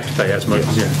 They have to pay as much.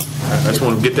 Yeah. I just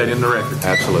want to get that in the record.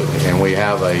 Absolutely. And we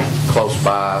have a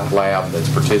close-by lab that's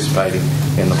participating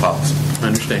in the policy. I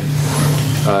understand.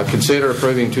 Consider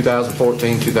approving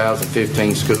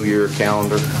 2014-2015 school year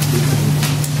calendar.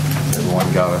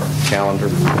 Everyone got a calendar?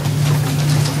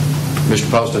 Mr.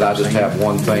 Posted, I just have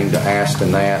one thing to ask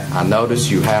in that. I notice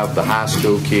you have the high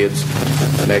school kids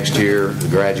next year, the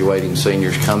graduating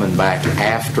seniors, coming back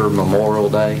after Memorial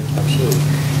Day. Absolutely.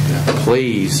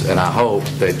 Please, and I hope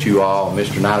that you all,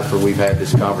 Mr. Nightford, we've had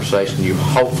this conversation,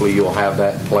 hopefully you'll have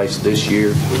that in place this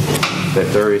year,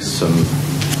 that there is some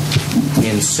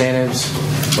incentives,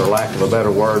 for lack of a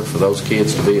better word, for those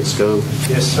kids to be at school.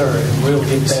 Yes, sir. We'll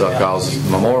get that out. Because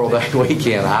Memorial Day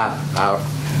weekend,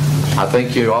 I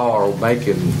think you all are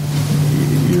making,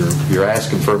 you're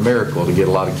asking for a miracle to get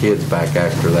a lot of kids back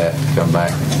after that to come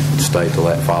back and stay till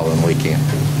that following weekend.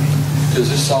 Does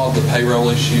this solve the payroll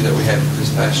issue that we had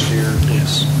this past year?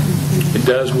 Yes. It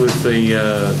does with the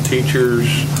teachers,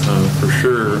 for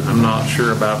sure. I'm not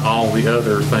sure about all the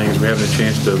other things. We haven't a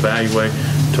chance to evaluate.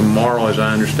 Tomorrow, as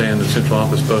I understand, the central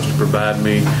office is supposed to provide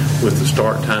me with the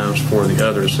start times for the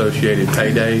other associated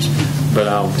paydays, but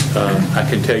I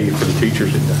can tell you for the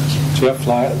teachers it does. Jeff,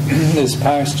 this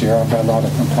past year I've got a lot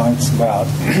of complaints about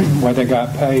where they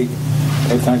got paid.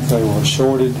 They think they were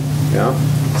shorted. Yeah.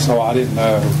 So I didn't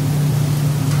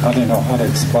know how to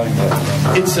explain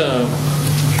that. It's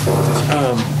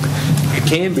it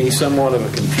can be somewhat of a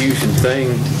confusing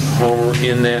thing, Homer,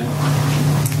 in that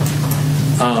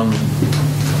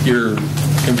your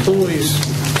employees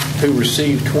who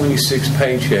receive 26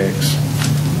 paychecks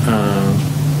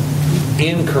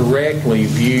incorrectly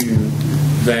view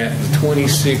that the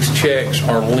 26 checks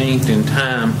are linked in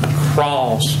time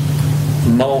across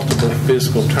multiple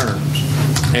fiscal terms.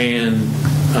 And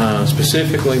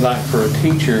specifically, like for a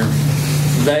teacher,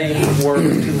 they work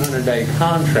a 200-day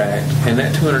contract, and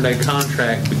that 200-day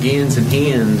contract begins and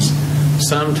ends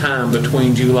sometime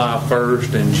between July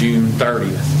 1st and June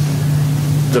 30th.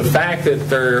 The fact that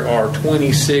there are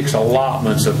 26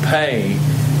 allotments of pay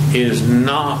is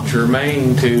not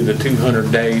germane to the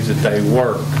 200 days that they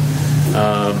work.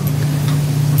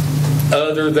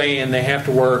 Other than they have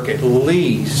to work at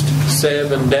least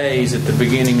 7 days at the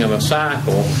beginning of a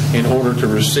cycle in order to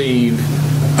receive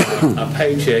a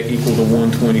paycheck equal to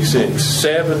 126.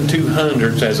 7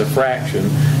 200ths as a fraction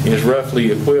is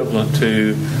roughly equivalent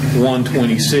to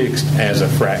 126 as a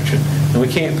fraction. And we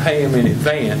can't pay them in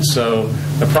advance. So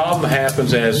the problem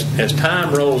happens as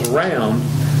time rolls around.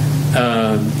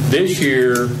 This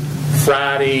year,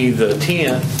 Friday the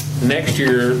 10th. Next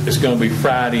year, it's going to be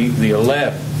Friday the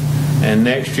 11th. And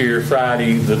next year,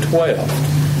 Friday the 12th.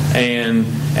 And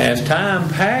as time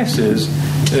passes,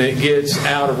 it gets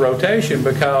out of rotation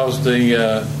because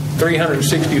the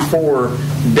 364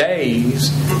 days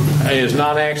is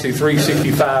not actually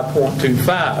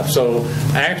 365.25. So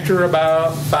after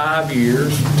about 5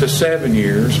 years to 7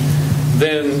 years,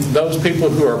 then those people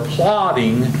who are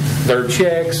plotting their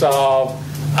checks of,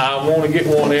 I want to get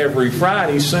one every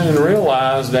Friday, soon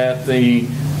realize that the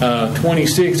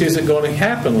 26 isn't going to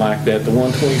happen like that. The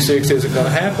 126 isn't going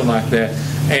to happen like that.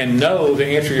 And no, to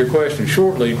answer your question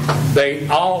shortly, they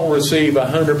all receive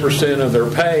 100% of their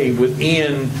pay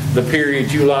within the period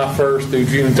July 1st through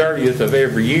June 30th of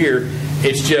every year.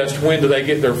 It's just when do they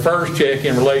get their first check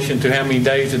in relation to how many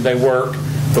days did they work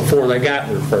before they got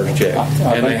their first check.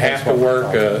 And they have to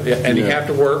work, and you have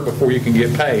to work before you can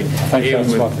get paid. I think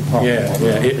that's what the problem is.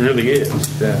 Yeah, it really is.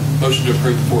 Yeah. Motion to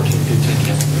approve the 14-15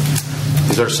 calendar.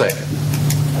 Is there a second?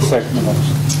 Second the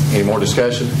motion. Any more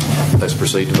discussion? Let's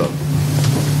proceed to vote.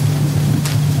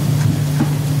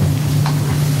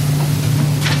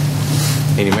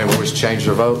 Any member wish to change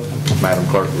their vote? Madam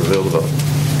Clerk, reveal the vote.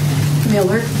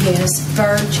 Miller, yes.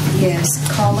 Burge, yes.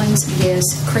 Collins, yes.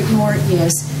 Creekmore,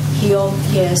 yes. Hill,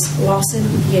 yes. Lawson,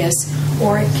 yes.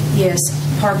 Oric, yes.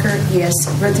 Parker, yes.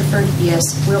 Rutherford,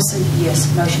 yes. Wilson, yes.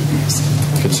 Motion passed.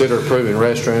 Consider approving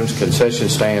restrooms, concession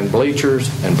stand, bleachers,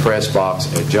 and press box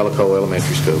at Jellicoe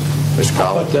Elementary School. Mr.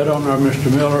 I'll Collins. put that on there, Mr.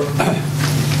 Miller.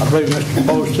 I believe Mr.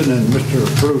 Poston and Mr.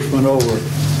 Bruce went over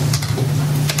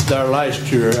there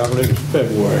last year, I believe it's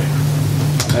February.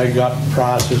 They got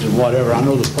prices and whatever. I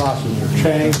know the prices are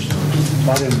changed,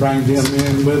 so I didn't bring them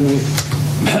in with me.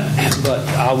 But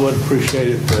I would appreciate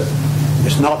it, but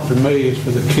it's not for me, it's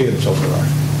for the kids over there.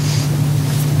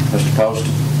 Mr.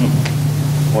 Poston,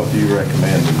 what do you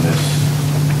recommend in this?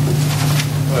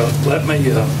 Well, let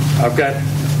me, I've got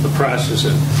the prices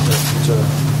that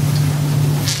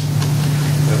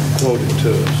quoted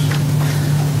to us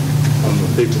from the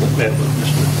people that met with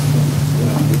Mr.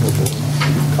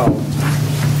 Collins,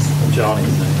 Johnny,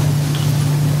 and them.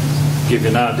 Give you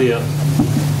an idea.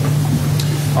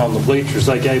 On the bleachers,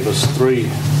 they gave us three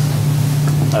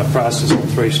prices on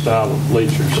three style of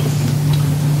bleachers.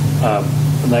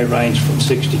 And they range from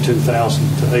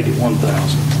 $62,000 to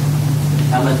 $81,000.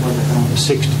 How much was it on?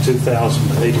 $62,000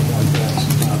 to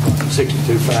 $81,000.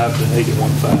 $62,500 to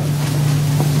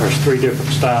 $81,500. There's three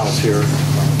different styles here,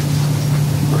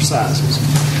 or sizes.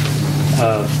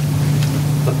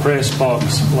 The press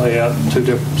box layout, two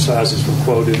different sizes were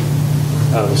quoted.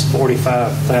 It was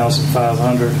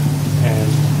 $45,500 and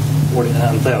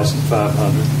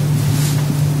 $49,500.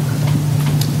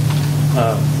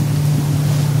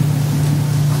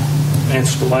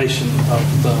 Installation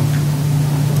of the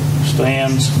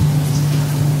stands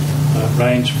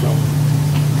range from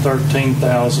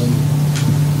 $13,000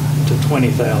 to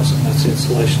 $20,000. That's the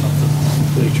installation of the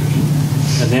bleachers.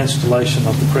 And the installation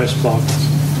of the press box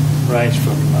range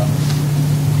from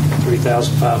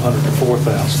 $3,500 to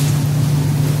 $4,000.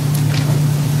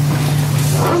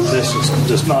 This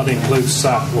does not include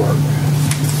site work.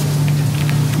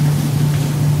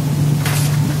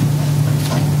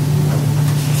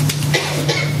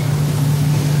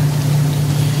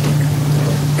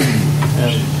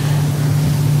 And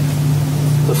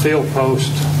the field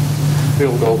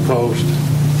goal post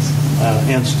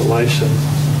installation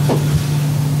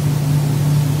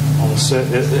on the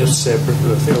set is separate.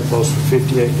 The field post for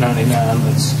 $58.99.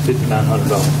 That's $5,900.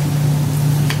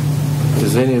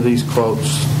 Does any of these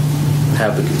quotes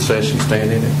have the concession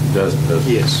stand in it?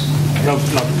 Yes. No,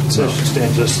 not the concession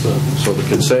stand, just the... So the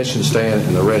concession stand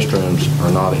and the restrooms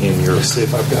are not in your... Let's see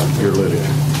if I've got your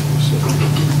literature.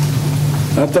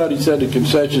 I thought he said the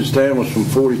concession stand was from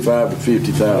 $45,000 to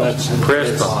 $50,000. That's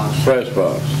press box. Press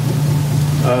box.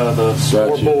 The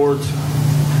scoreboards,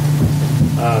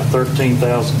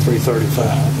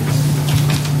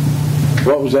 $13,335.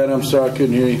 What was that? I'm sorry, I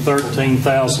couldn't hear you.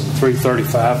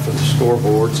 $13,335 for the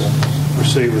scoreboards and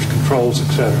receivers, controls,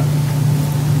 etc.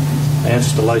 The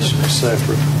installation is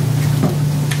separate.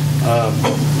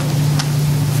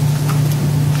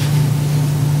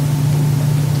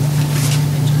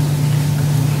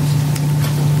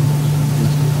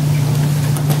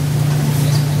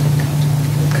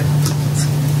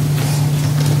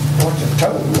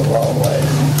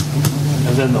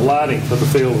 And then the lighting for the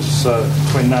field is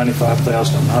between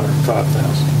 $95,000 and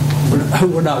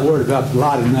 $105,000. We're not worried about the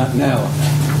lighting right now.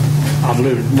 I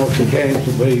believe most of the games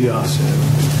will be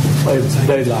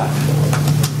daylight.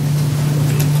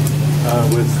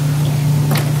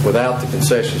 Without the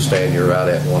concession stand, you're right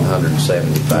at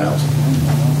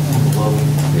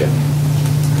 $170,000. Yeah.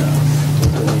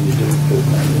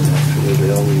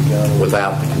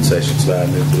 Without the concession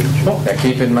stand. Now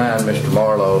keep in mind, Mr.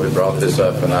 Marlowe had brought this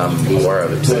up, and I'm aware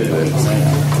of it too, that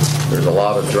there's a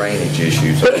lot of drainage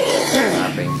issues.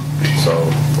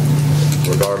 So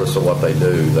regardless of what they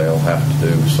do, they'll have to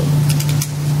do some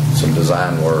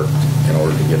design work in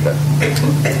order to get that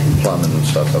plumbing and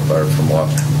stuff up there, from what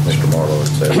Mr. Marlowe had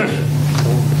said.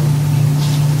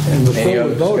 And before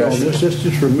we vote on this, let's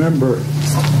just remember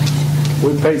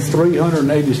we paid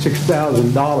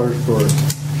 $386,000 for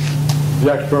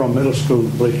Jacksboro Middle School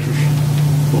bleachers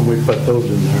when we put those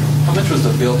in there. How much was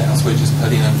the field house we just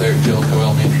put in up there at Jellicoe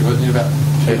Elementary? Wasn't it about?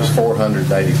 It was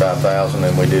 $485,000,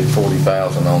 and we did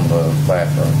 $40,000 on the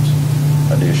bathrooms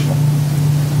additional.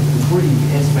 Where do you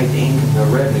estimate the income, the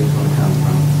revenue is going to come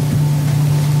from?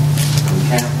 From the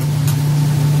county?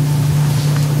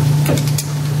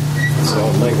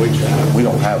 We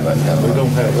don't have that. We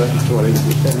don't have that.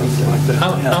 Like that.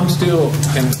 I'm still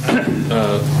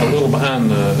a little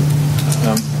behind the.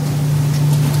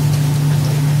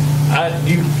 I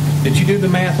Did you do the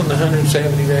math on the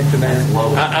 170 Rector there?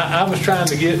 I was trying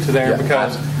to get to there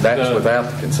because that's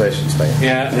without the concession stand.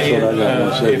 Yeah,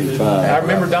 I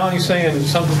remember Donnie saying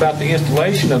something about the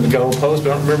installation of the goalposts,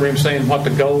 but I don't remember him saying what the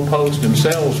goalposts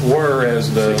themselves were as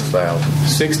the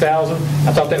 6,000.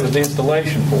 I thought that was the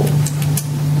installation for them.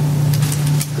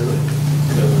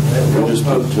 We just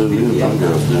put two in,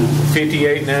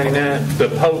 $58.99. The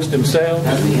posts themselves.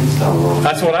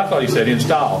 That's what I thought he said.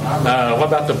 Install. What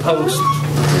about the posts?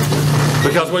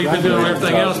 Because what you've been doing on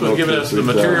everything else was giving us the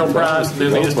material price and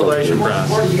then the installation price.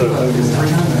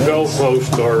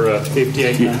 Goalposts are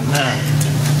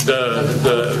 $58.99.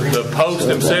 The posts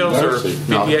themselves are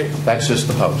 $58. That's just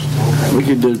the post. We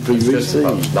could do PVC.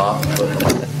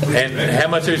 And how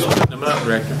much is putting them up,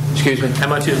 Director? Excuse me? How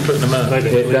much is putting them up?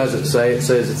 It doesn't say. It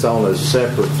says it's on a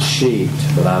separate sheet,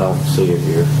 but I don't see it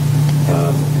here.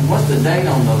 What's the date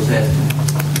on those estimates?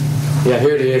 Yeah,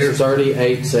 here it is,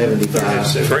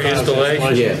 38.75 for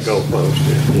installation. Yes.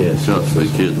 Yes. Got to be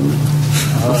kidding.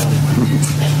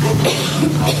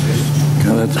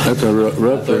 That's a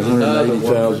roughly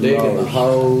 $180,000. Digging the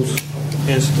holes,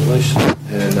 installation,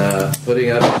 and putting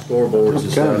up the scoreboards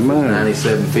and stuff.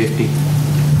 $97.50.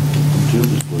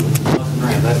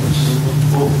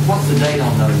 What's the date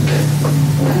on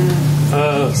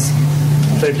those?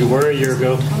 February, a year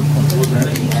ago.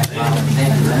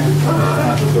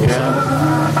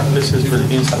 This is for the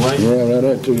installation. Yeah, right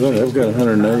at 200. They've got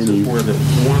 180.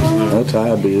 That's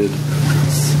high bid.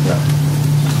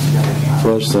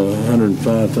 Plus the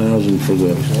 105,000 for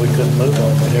the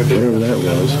whatever that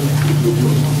was.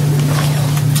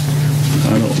 I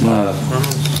don't know.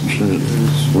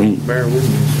 Bear with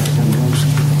me.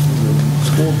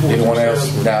 Anyone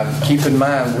else? Now, keep in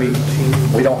mind, we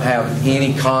don't have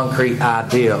any concrete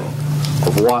idea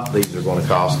of what these are going to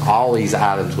cost. All these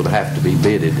items would have to be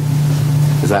bidded.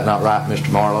 Is that not right, Mr.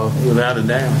 Marlowe? Without a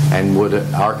doubt. And would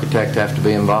an architect have to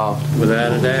be involved?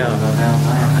 Without a doubt.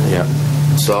 Yeah.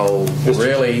 So,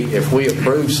 really, if we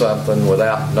approve something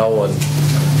without knowing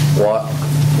what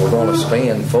we're going to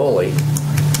spend fully,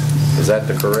 is that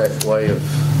the correct way of...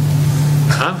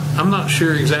 I'm not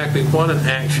sure exactly what an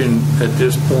action at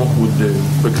this point would do,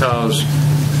 because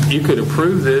you could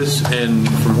approve this, and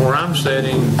from where I'm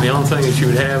sitting, the only thing that you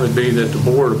would have would be that the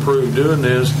board approved doing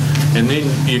this, and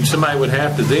then somebody would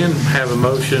have to then have a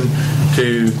motion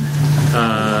to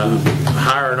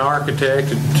hire an architect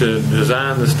to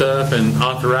design the stuff and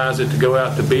authorize it to go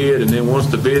out to bid, and then once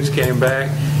the bids came back,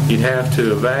 you'd have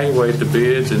to evaluate the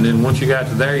bids, and then once you got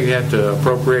to there, you have to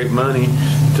appropriate money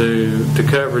to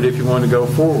cover it if you want to go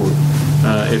forward.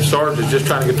 If Sarge is just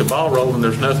trying to get the ball rolling,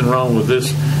 there's nothing wrong with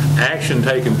this action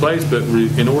taking place, but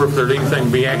in order for there anything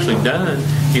to be actually done,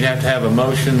 you'd have to have a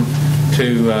motion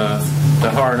to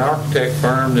hire an architect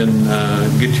firm and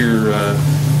get your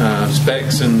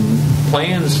specs and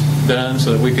plans done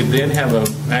so that we could then have an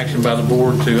action by the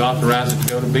board to authorize it to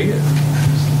go to bid.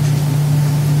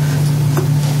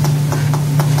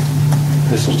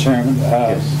 Mr. Chairman,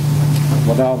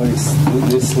 with all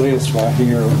this list right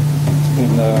here,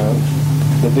 and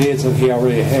the bids that he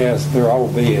already has, they're all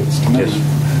bids to me. Yes.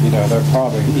 You know, they're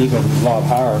probably even a lot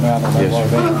higher now than they were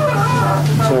then.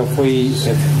 So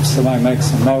if somebody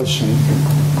makes a motion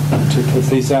to put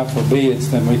these out for bids,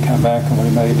 then we come back and we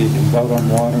maybe can vote on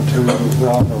one or two, or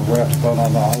we have to vote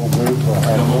on the whole group.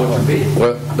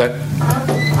 Well, that...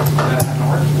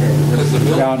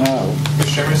 Yeah, I know.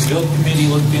 Mr. Chairman, has the building committee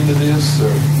looked into this?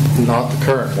 Or? Not the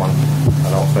current one. I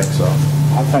don't think so.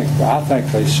 I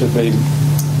think they should be,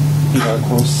 you know, of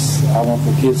course, I want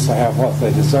the kids to have what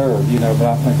they deserve, you know, but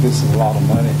I think this is a lot of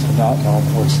money to not know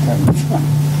where it's coming from.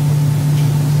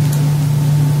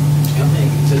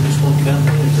 Is it just one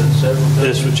company, or is it several companies?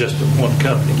 This was just one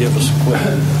company give us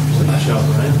equipment. Shop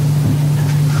around.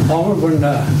 Homer, when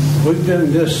we've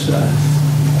done this,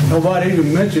 nobody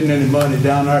even mentioned any money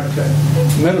down there at the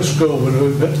middle school when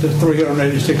we got the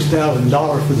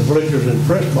 $386,000 for the bleachers and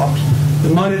press box. The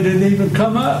money didn't even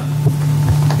come up.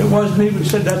 It wasn't even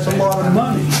said that's a lot of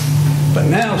money. But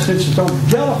now, since it's on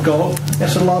Jellicoe,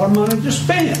 that's a lot of money to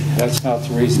spend. That's not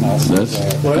the reason I said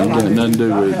that. Well, ain't got nothing to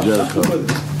do with Jellicoe.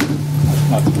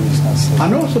 Not the reason I said that. I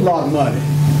know it's a lot of money,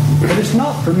 but it's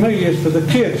not for me, it's for the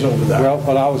kids over there. Well,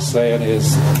 what I was saying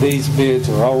is these bids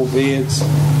are old bids,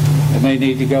 and they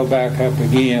need to go back up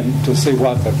again to see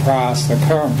what the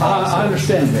current price is. I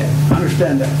understand that. I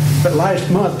understand that. But last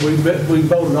month, we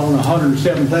voted on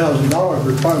 $107,000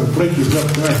 for part of the bleachers up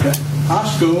there at the high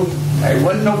school. There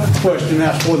wasn't no question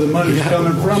that's where the money's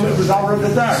coming from. It was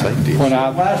already there. When I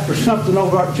asked for something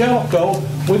over at Jellicoe,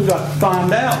 we've got to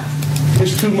find out.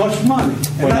 It's too much money,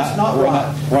 and that's not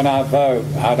right. When I vote,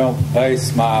 I don't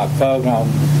base my vote on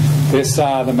this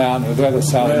side of the mountain or the other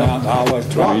side of the mountain, I always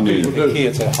try to keep the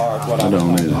kids at heart what I'm don't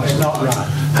talking either. about. It's not right.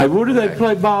 Hey, where do they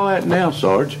play ball at now,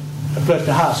 Sarge? Plus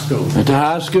the high school. At the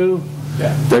high school?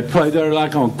 Yeah. They play there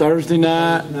like on Thursday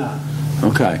night? No.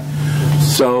 Okay.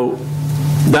 So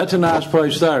that's a nice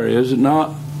place there, is it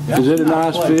not? Is it a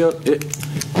nice field?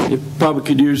 It probably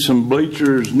could use some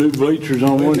bleachers, new bleachers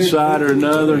on one side or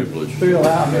another. Fill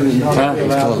out and it's Huh?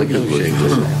 fill out.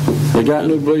 They got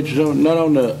new bleachers on, not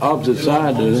on the opposite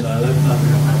side, do they?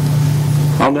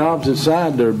 On the opposite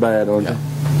side, they're bad, aren't they?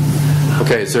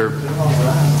 Okay, is there,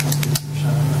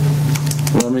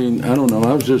 Well, I mean, I don't know.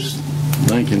 I was just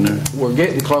thinking there. we're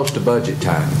getting close to budget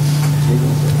time.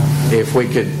 If we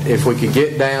could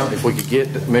get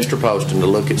Mr. Poston to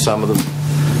look at some of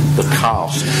the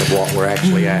cost of what we're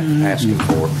actually asking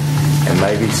for, and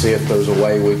maybe see if there's a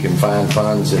way we can find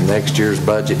funds in next year's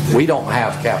budget. We don't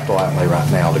have capital outlay right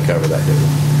now to cover that, do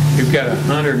we? You've got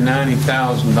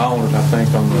 $190,000, I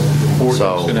think, on the report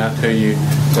So- that I tell you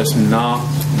that's not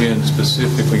been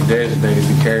specifically designated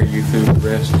to carry you through the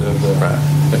rest of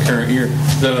the current year.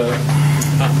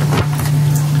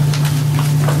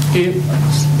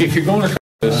 If you're going to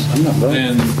this,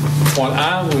 then what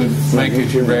I would make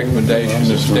as your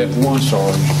recommendation of step one,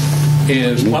 Sarge,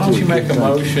 is why don't you make a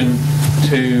motion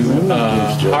to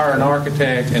hire an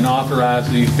architect and authorize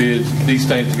these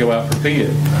things to go out for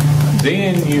bid.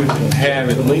 Then you have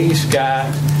at least got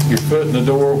your foot in the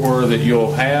door where that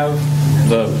you'll have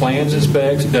the plans and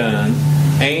specs done,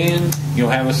 and you'll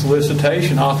have a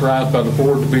solicitation authorized by the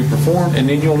board to be performed, and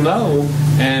then you'll know,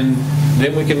 and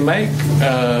then we can make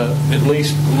at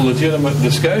least legitimate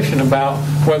discussion about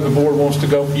whether the board wants to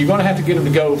go. You're going to have to get them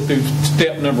to go through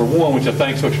step number one, which I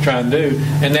think is what you're trying to do,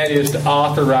 and that is to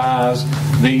authorize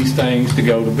these things to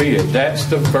go to bid. That's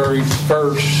the very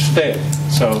first step.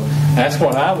 So that's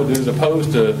what I would do, as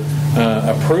opposed to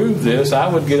approve this. I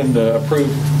would get them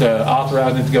to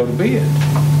authorize it to go to bid.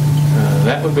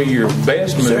 That would be your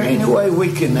best move. Is there any way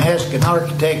we can ask an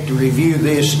architect to review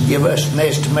this and give us an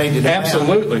estimated amount?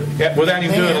 Absolutely. Yeah, without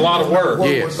even doing a lot of work.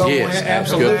 Yes,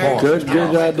 absolutely. Good point.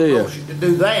 Good idea. To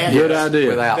do that. Good idea.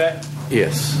 Without,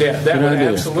 yes. Yeah, that Good would idea.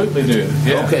 absolutely do it.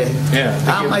 Yeah. Okay. Yeah.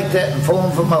 I'll make that in form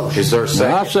of a motion. Is there a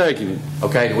second? I'll second it.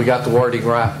 Okay, we got the wording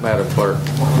right, Madam Clerk.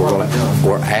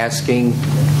 We're asking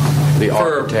the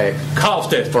architect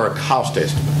cost estimate. for a cost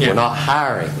estimate. Yeah. We're not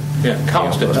hiring. Yeah,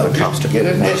 cost estimate. Just to get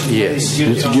an estimate. Yes.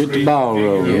 Just to get the ball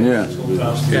rolling, yeah.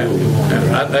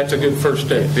 Yeah. That's a good first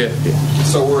step. Yeah.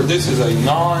 So this is a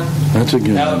That's a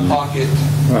good idea. non-out-of-pocket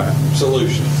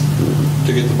solution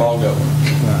to get the ball going.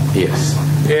 Yes.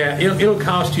 Yeah, it'll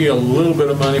cost you a little bit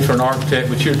of money for an architect,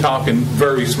 but you're talking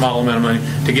very small amount of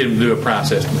money to get him to do a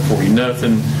price estimate for you.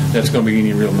 Nothing that's going to be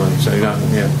any real money. So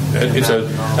it's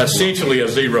essentially a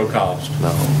zero cost.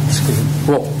 No.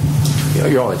 Well,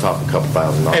 you're only talking a couple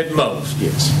 $1,000. At most.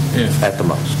 Yes. Yeah. At the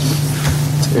most.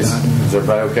 Is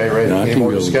everybody okay? Ready? No, I Any can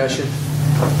more go. discussion?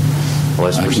 Well,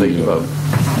 let's proceed to vote.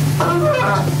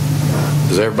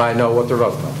 Does everybody know what they're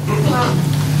voting on?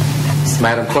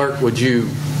 Madam Clerk, would you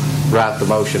write the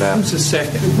motion out? Who's the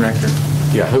second record?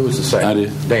 Yeah, who was the second? I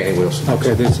did. Danny Wilson.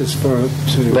 Okay, this is for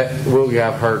We'll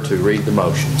have her to read the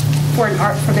motion For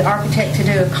the architect to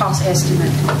do a cost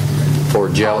estimate. for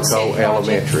Jellicoe Offset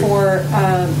project Elementary. For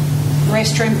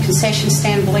restroom, concession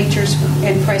stand, bleachers,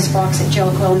 and press box at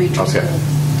Jellicoe Elementary Okay. School.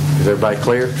 Is everybody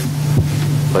clear?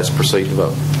 Let's proceed to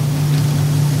vote.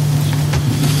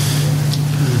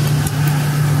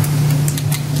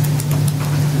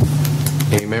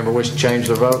 Any member wish to change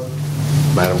their vote?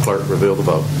 Madam Clerk, reveal the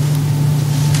vote.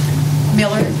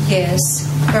 Miller, yes.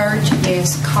 Burge,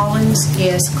 yes. Collins,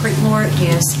 yes. Creekmore,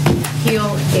 yes.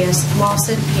 Hill, yes.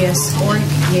 Lawson, yes. Orick,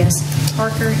 yes.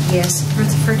 Parker, yes.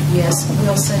 Rutherford, yes.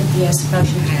 Wilson, yes.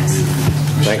 Motion passed.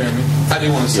 Mr. Chairman, I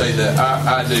do want to say that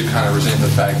I do kind of resent the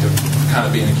fact of kind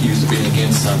of being accused of being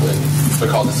against something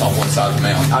because it's on one side of the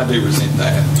mountain. I do resent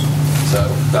that. So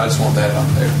I just want that out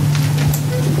there.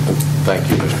 Thank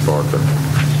you, Mr. Parker.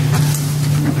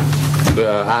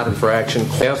 The item for action,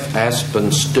 F.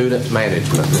 Aspen Student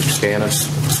Management. Mr. Scannis.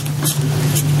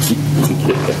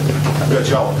 I've got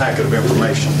y'all a packet of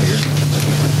information here.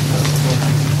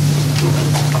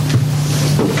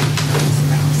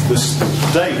 The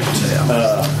state,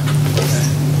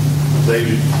 they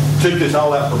took this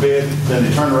all out for bid, then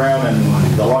they turned around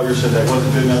and the lawyer said that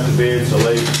wasn't good enough to bid, so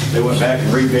they went back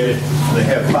and rebid it. They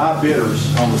have 5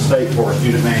 bidders on the state for a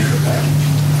student management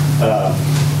package.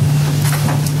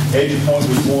 EduPoint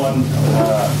was one,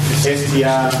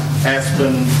 STI,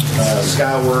 Aspen,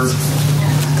 Skyward,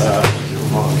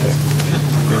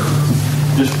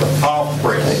 just all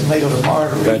press. They go to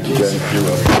Margaret. Thank you, Jay.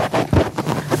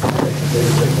 Do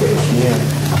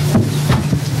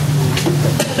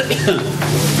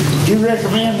you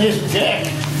recommend this, Jack?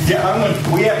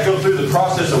 Yeah, we had to go through the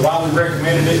process of why we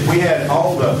recommended it. We had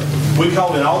we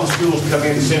called in all the schools to come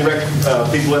in and send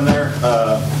people in there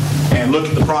and look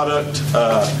at the product,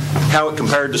 how it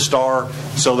compared to Star.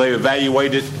 So they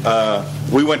evaluated.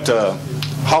 We went to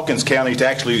Hawkins County to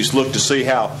actually just look to see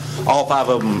how all 5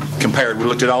 of them compared. We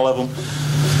looked at all of them.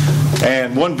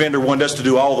 And one vendor wanted us to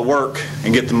do all the work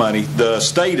and get the money. The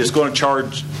state is going to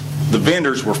charge, the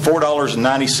vendors were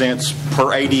 $4.90 per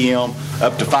ADM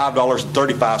up to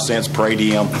 $5.35 per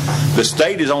ADM. The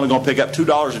state is only going to pick up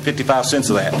 $2.55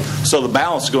 of that. So the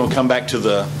balance is going to come back to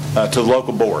the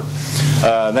local board.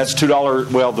 That's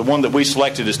 $2. Well, the one that we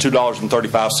selected is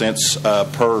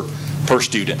 $2.35 per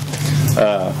student.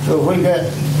 So if we got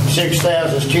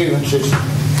 6,000 students, it's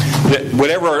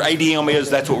whatever our ADM is,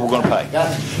 that's what we're going to pay.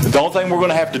 The only thing we're going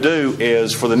to have to do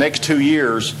is for the next 2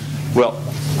 years, well,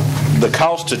 the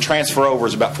cost to transfer over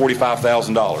is about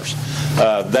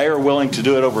 $45,000. They are willing to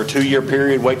do it over a 2-year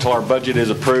period, wait till our budget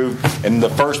is approved, and the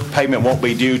first payment won't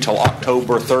be due till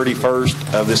October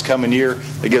 31st of this coming year.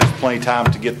 It gives us plenty of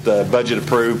time to get the budget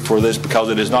approved for this because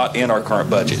it is not in our current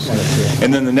budget.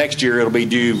 And then the next year it'll be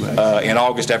due in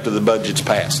August after the budget's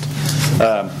passed.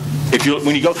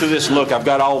 When you go through this, look, I've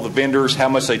got all the vendors, how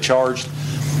much they charged.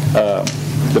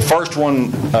 The first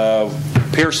one,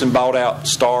 Pearson bought out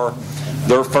Star.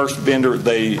 Their first vendor,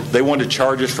 they wanted to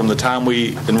charge us from the time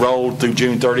we enrolled through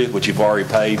June 30th, which you've already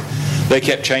paid. They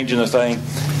kept changing the thing.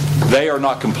 They are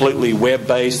not completely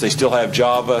web-based. They still have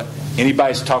Java.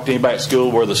 Anybody's talked to anybody at school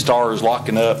where the Star is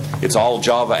locking up, it's all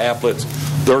Java applets.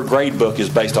 Their grade book is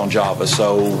based on Java,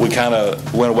 so we kind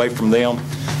of went away from them.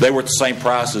 They were at the same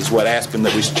price as what Aspen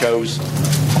that we chose.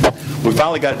 We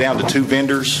finally got down to 2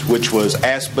 vendors, which was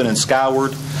Aspen and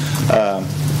Skyward.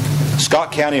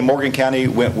 Scott County and Morgan County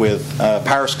went with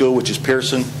Power School, which is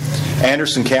Pearson.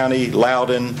 Anderson County,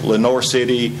 Loudon, Lenore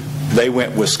City, they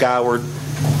went with Skyward.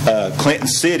 Clinton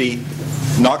City,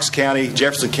 Knox County,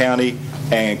 Jefferson County,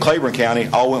 and Claiborne County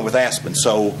all went with Aspen.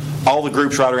 So all the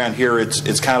groups right around here,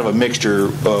 it's kind of a mixture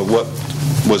of what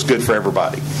was good for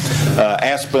everybody.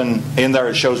 Aspen, in there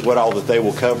it shows what all that they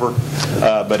will cover.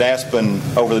 But Aspen,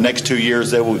 over the next 2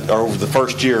 years, or over the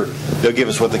first year, they'll give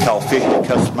us what they call 50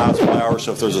 customizable hours.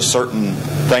 So if there's a certain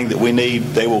thing that we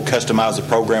need, they will customize the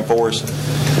program for us.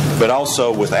 But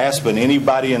also with Aspen,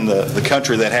 anybody in the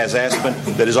country that has Aspen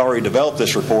that has already developed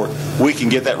this report, we can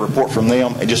get that report from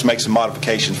them and just make some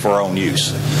modifications for our own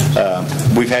use.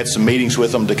 We've had some meetings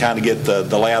with them to kind of get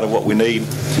the layout of what we need.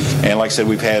 And like I said,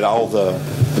 we've had all the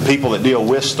people that deal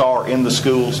with Star in the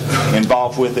schools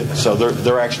involved with it. So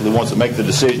they're actually the ones that make the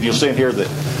decision. You'll see in here that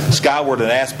Skyward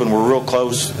and Aspen were real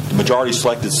close. The majority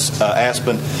selected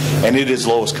Aspen, and it is the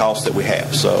lowest cost that we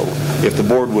have. So if the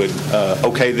board would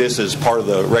okay this as part of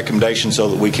the recommendation so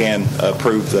that we can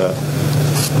approve the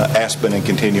Aspen and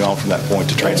continue on from that point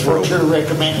to transfer over. You're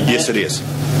recommending Yes, that? it is.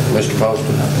 Mr.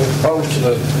 Poston.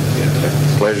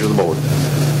 Pleasure of the board.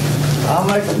 I'll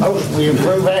make a motion we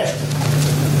approve Aspen.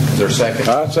 Is there a second?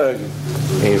 I second.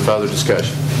 Any further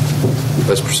discussion?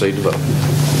 Let's proceed to vote.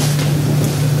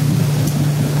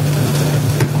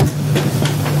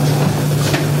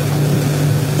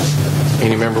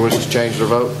 Any member wishes to change their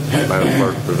vote? Madam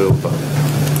Clerk, reveal the vote.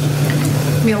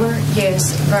 Miller,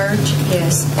 yes. Verge,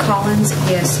 yes. Collins,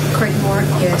 yes. Creekmore,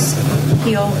 yes.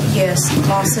 Hill, yes.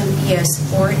 Lawson, yes.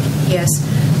 Orrick, yes.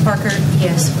 Parker,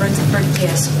 yes. Rutherford,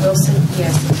 yes. Wilson,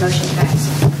 yes. Motion passed.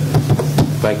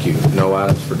 Thank you. No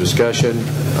items for discussion.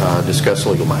 Discuss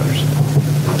legal matters.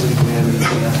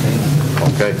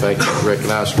 Okay, thank you.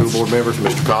 Recognize school board members.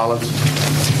 Mr. Collins.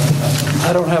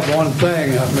 I don't have one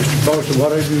thing, Mr. Poston.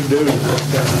 Whatever you do to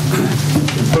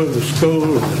improve the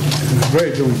school and the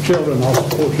grades on the children, I'll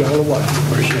support you all the way.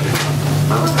 Appreciate it.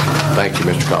 Thank you,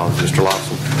 Mr. Collins. Mr.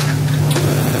 Lawson.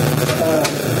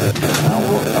 I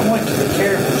went to the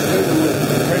charitable school with the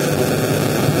principal.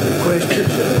 Requested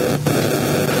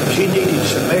she needed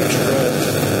some extra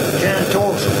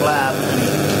janitorial supply money.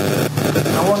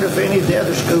 I wonder if any of the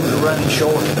other schools are running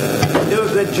short. They do a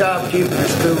good job keeping their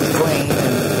schools clean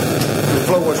and the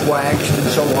floors waxed and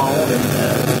so on. And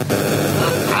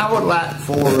I would like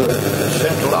for the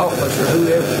central office or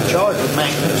whoever's in charge of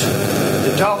maintenance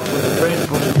to talk with the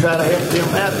principals and try to help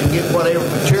them out to get whatever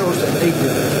materials they need to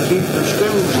keep their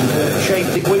schools in the shape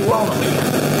that we want them in.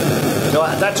 So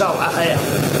that's all I have.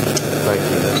 Thank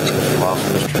you, Mr. Lawson.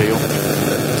 Mr. Hill.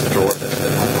 Mr. Orton.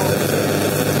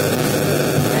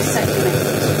 I second it.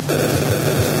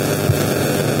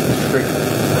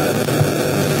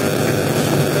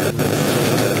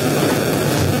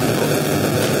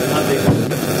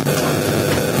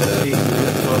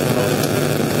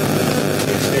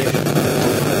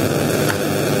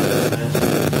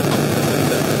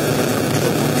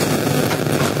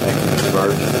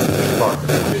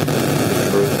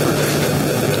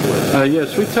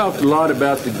 Yes, we talked a lot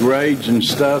about the grades and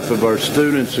stuff of our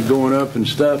students are going up and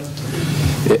stuff.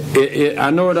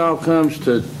 I know it all comes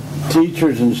to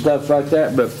teachers and stuff like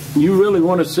that, but you really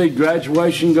want to see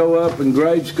graduation go up and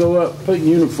grades go up, put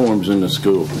uniforms in the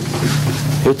school.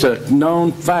 It's a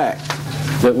known fact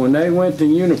that when they went to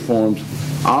uniforms,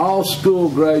 all school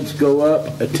grades go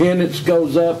up, attendance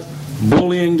goes up,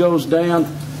 bullying goes down.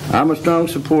 I'm a strong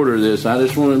supporter of this. I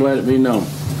just want to let it be known.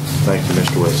 Thank you,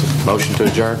 Mr. Wilson. Motion to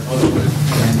adjourn?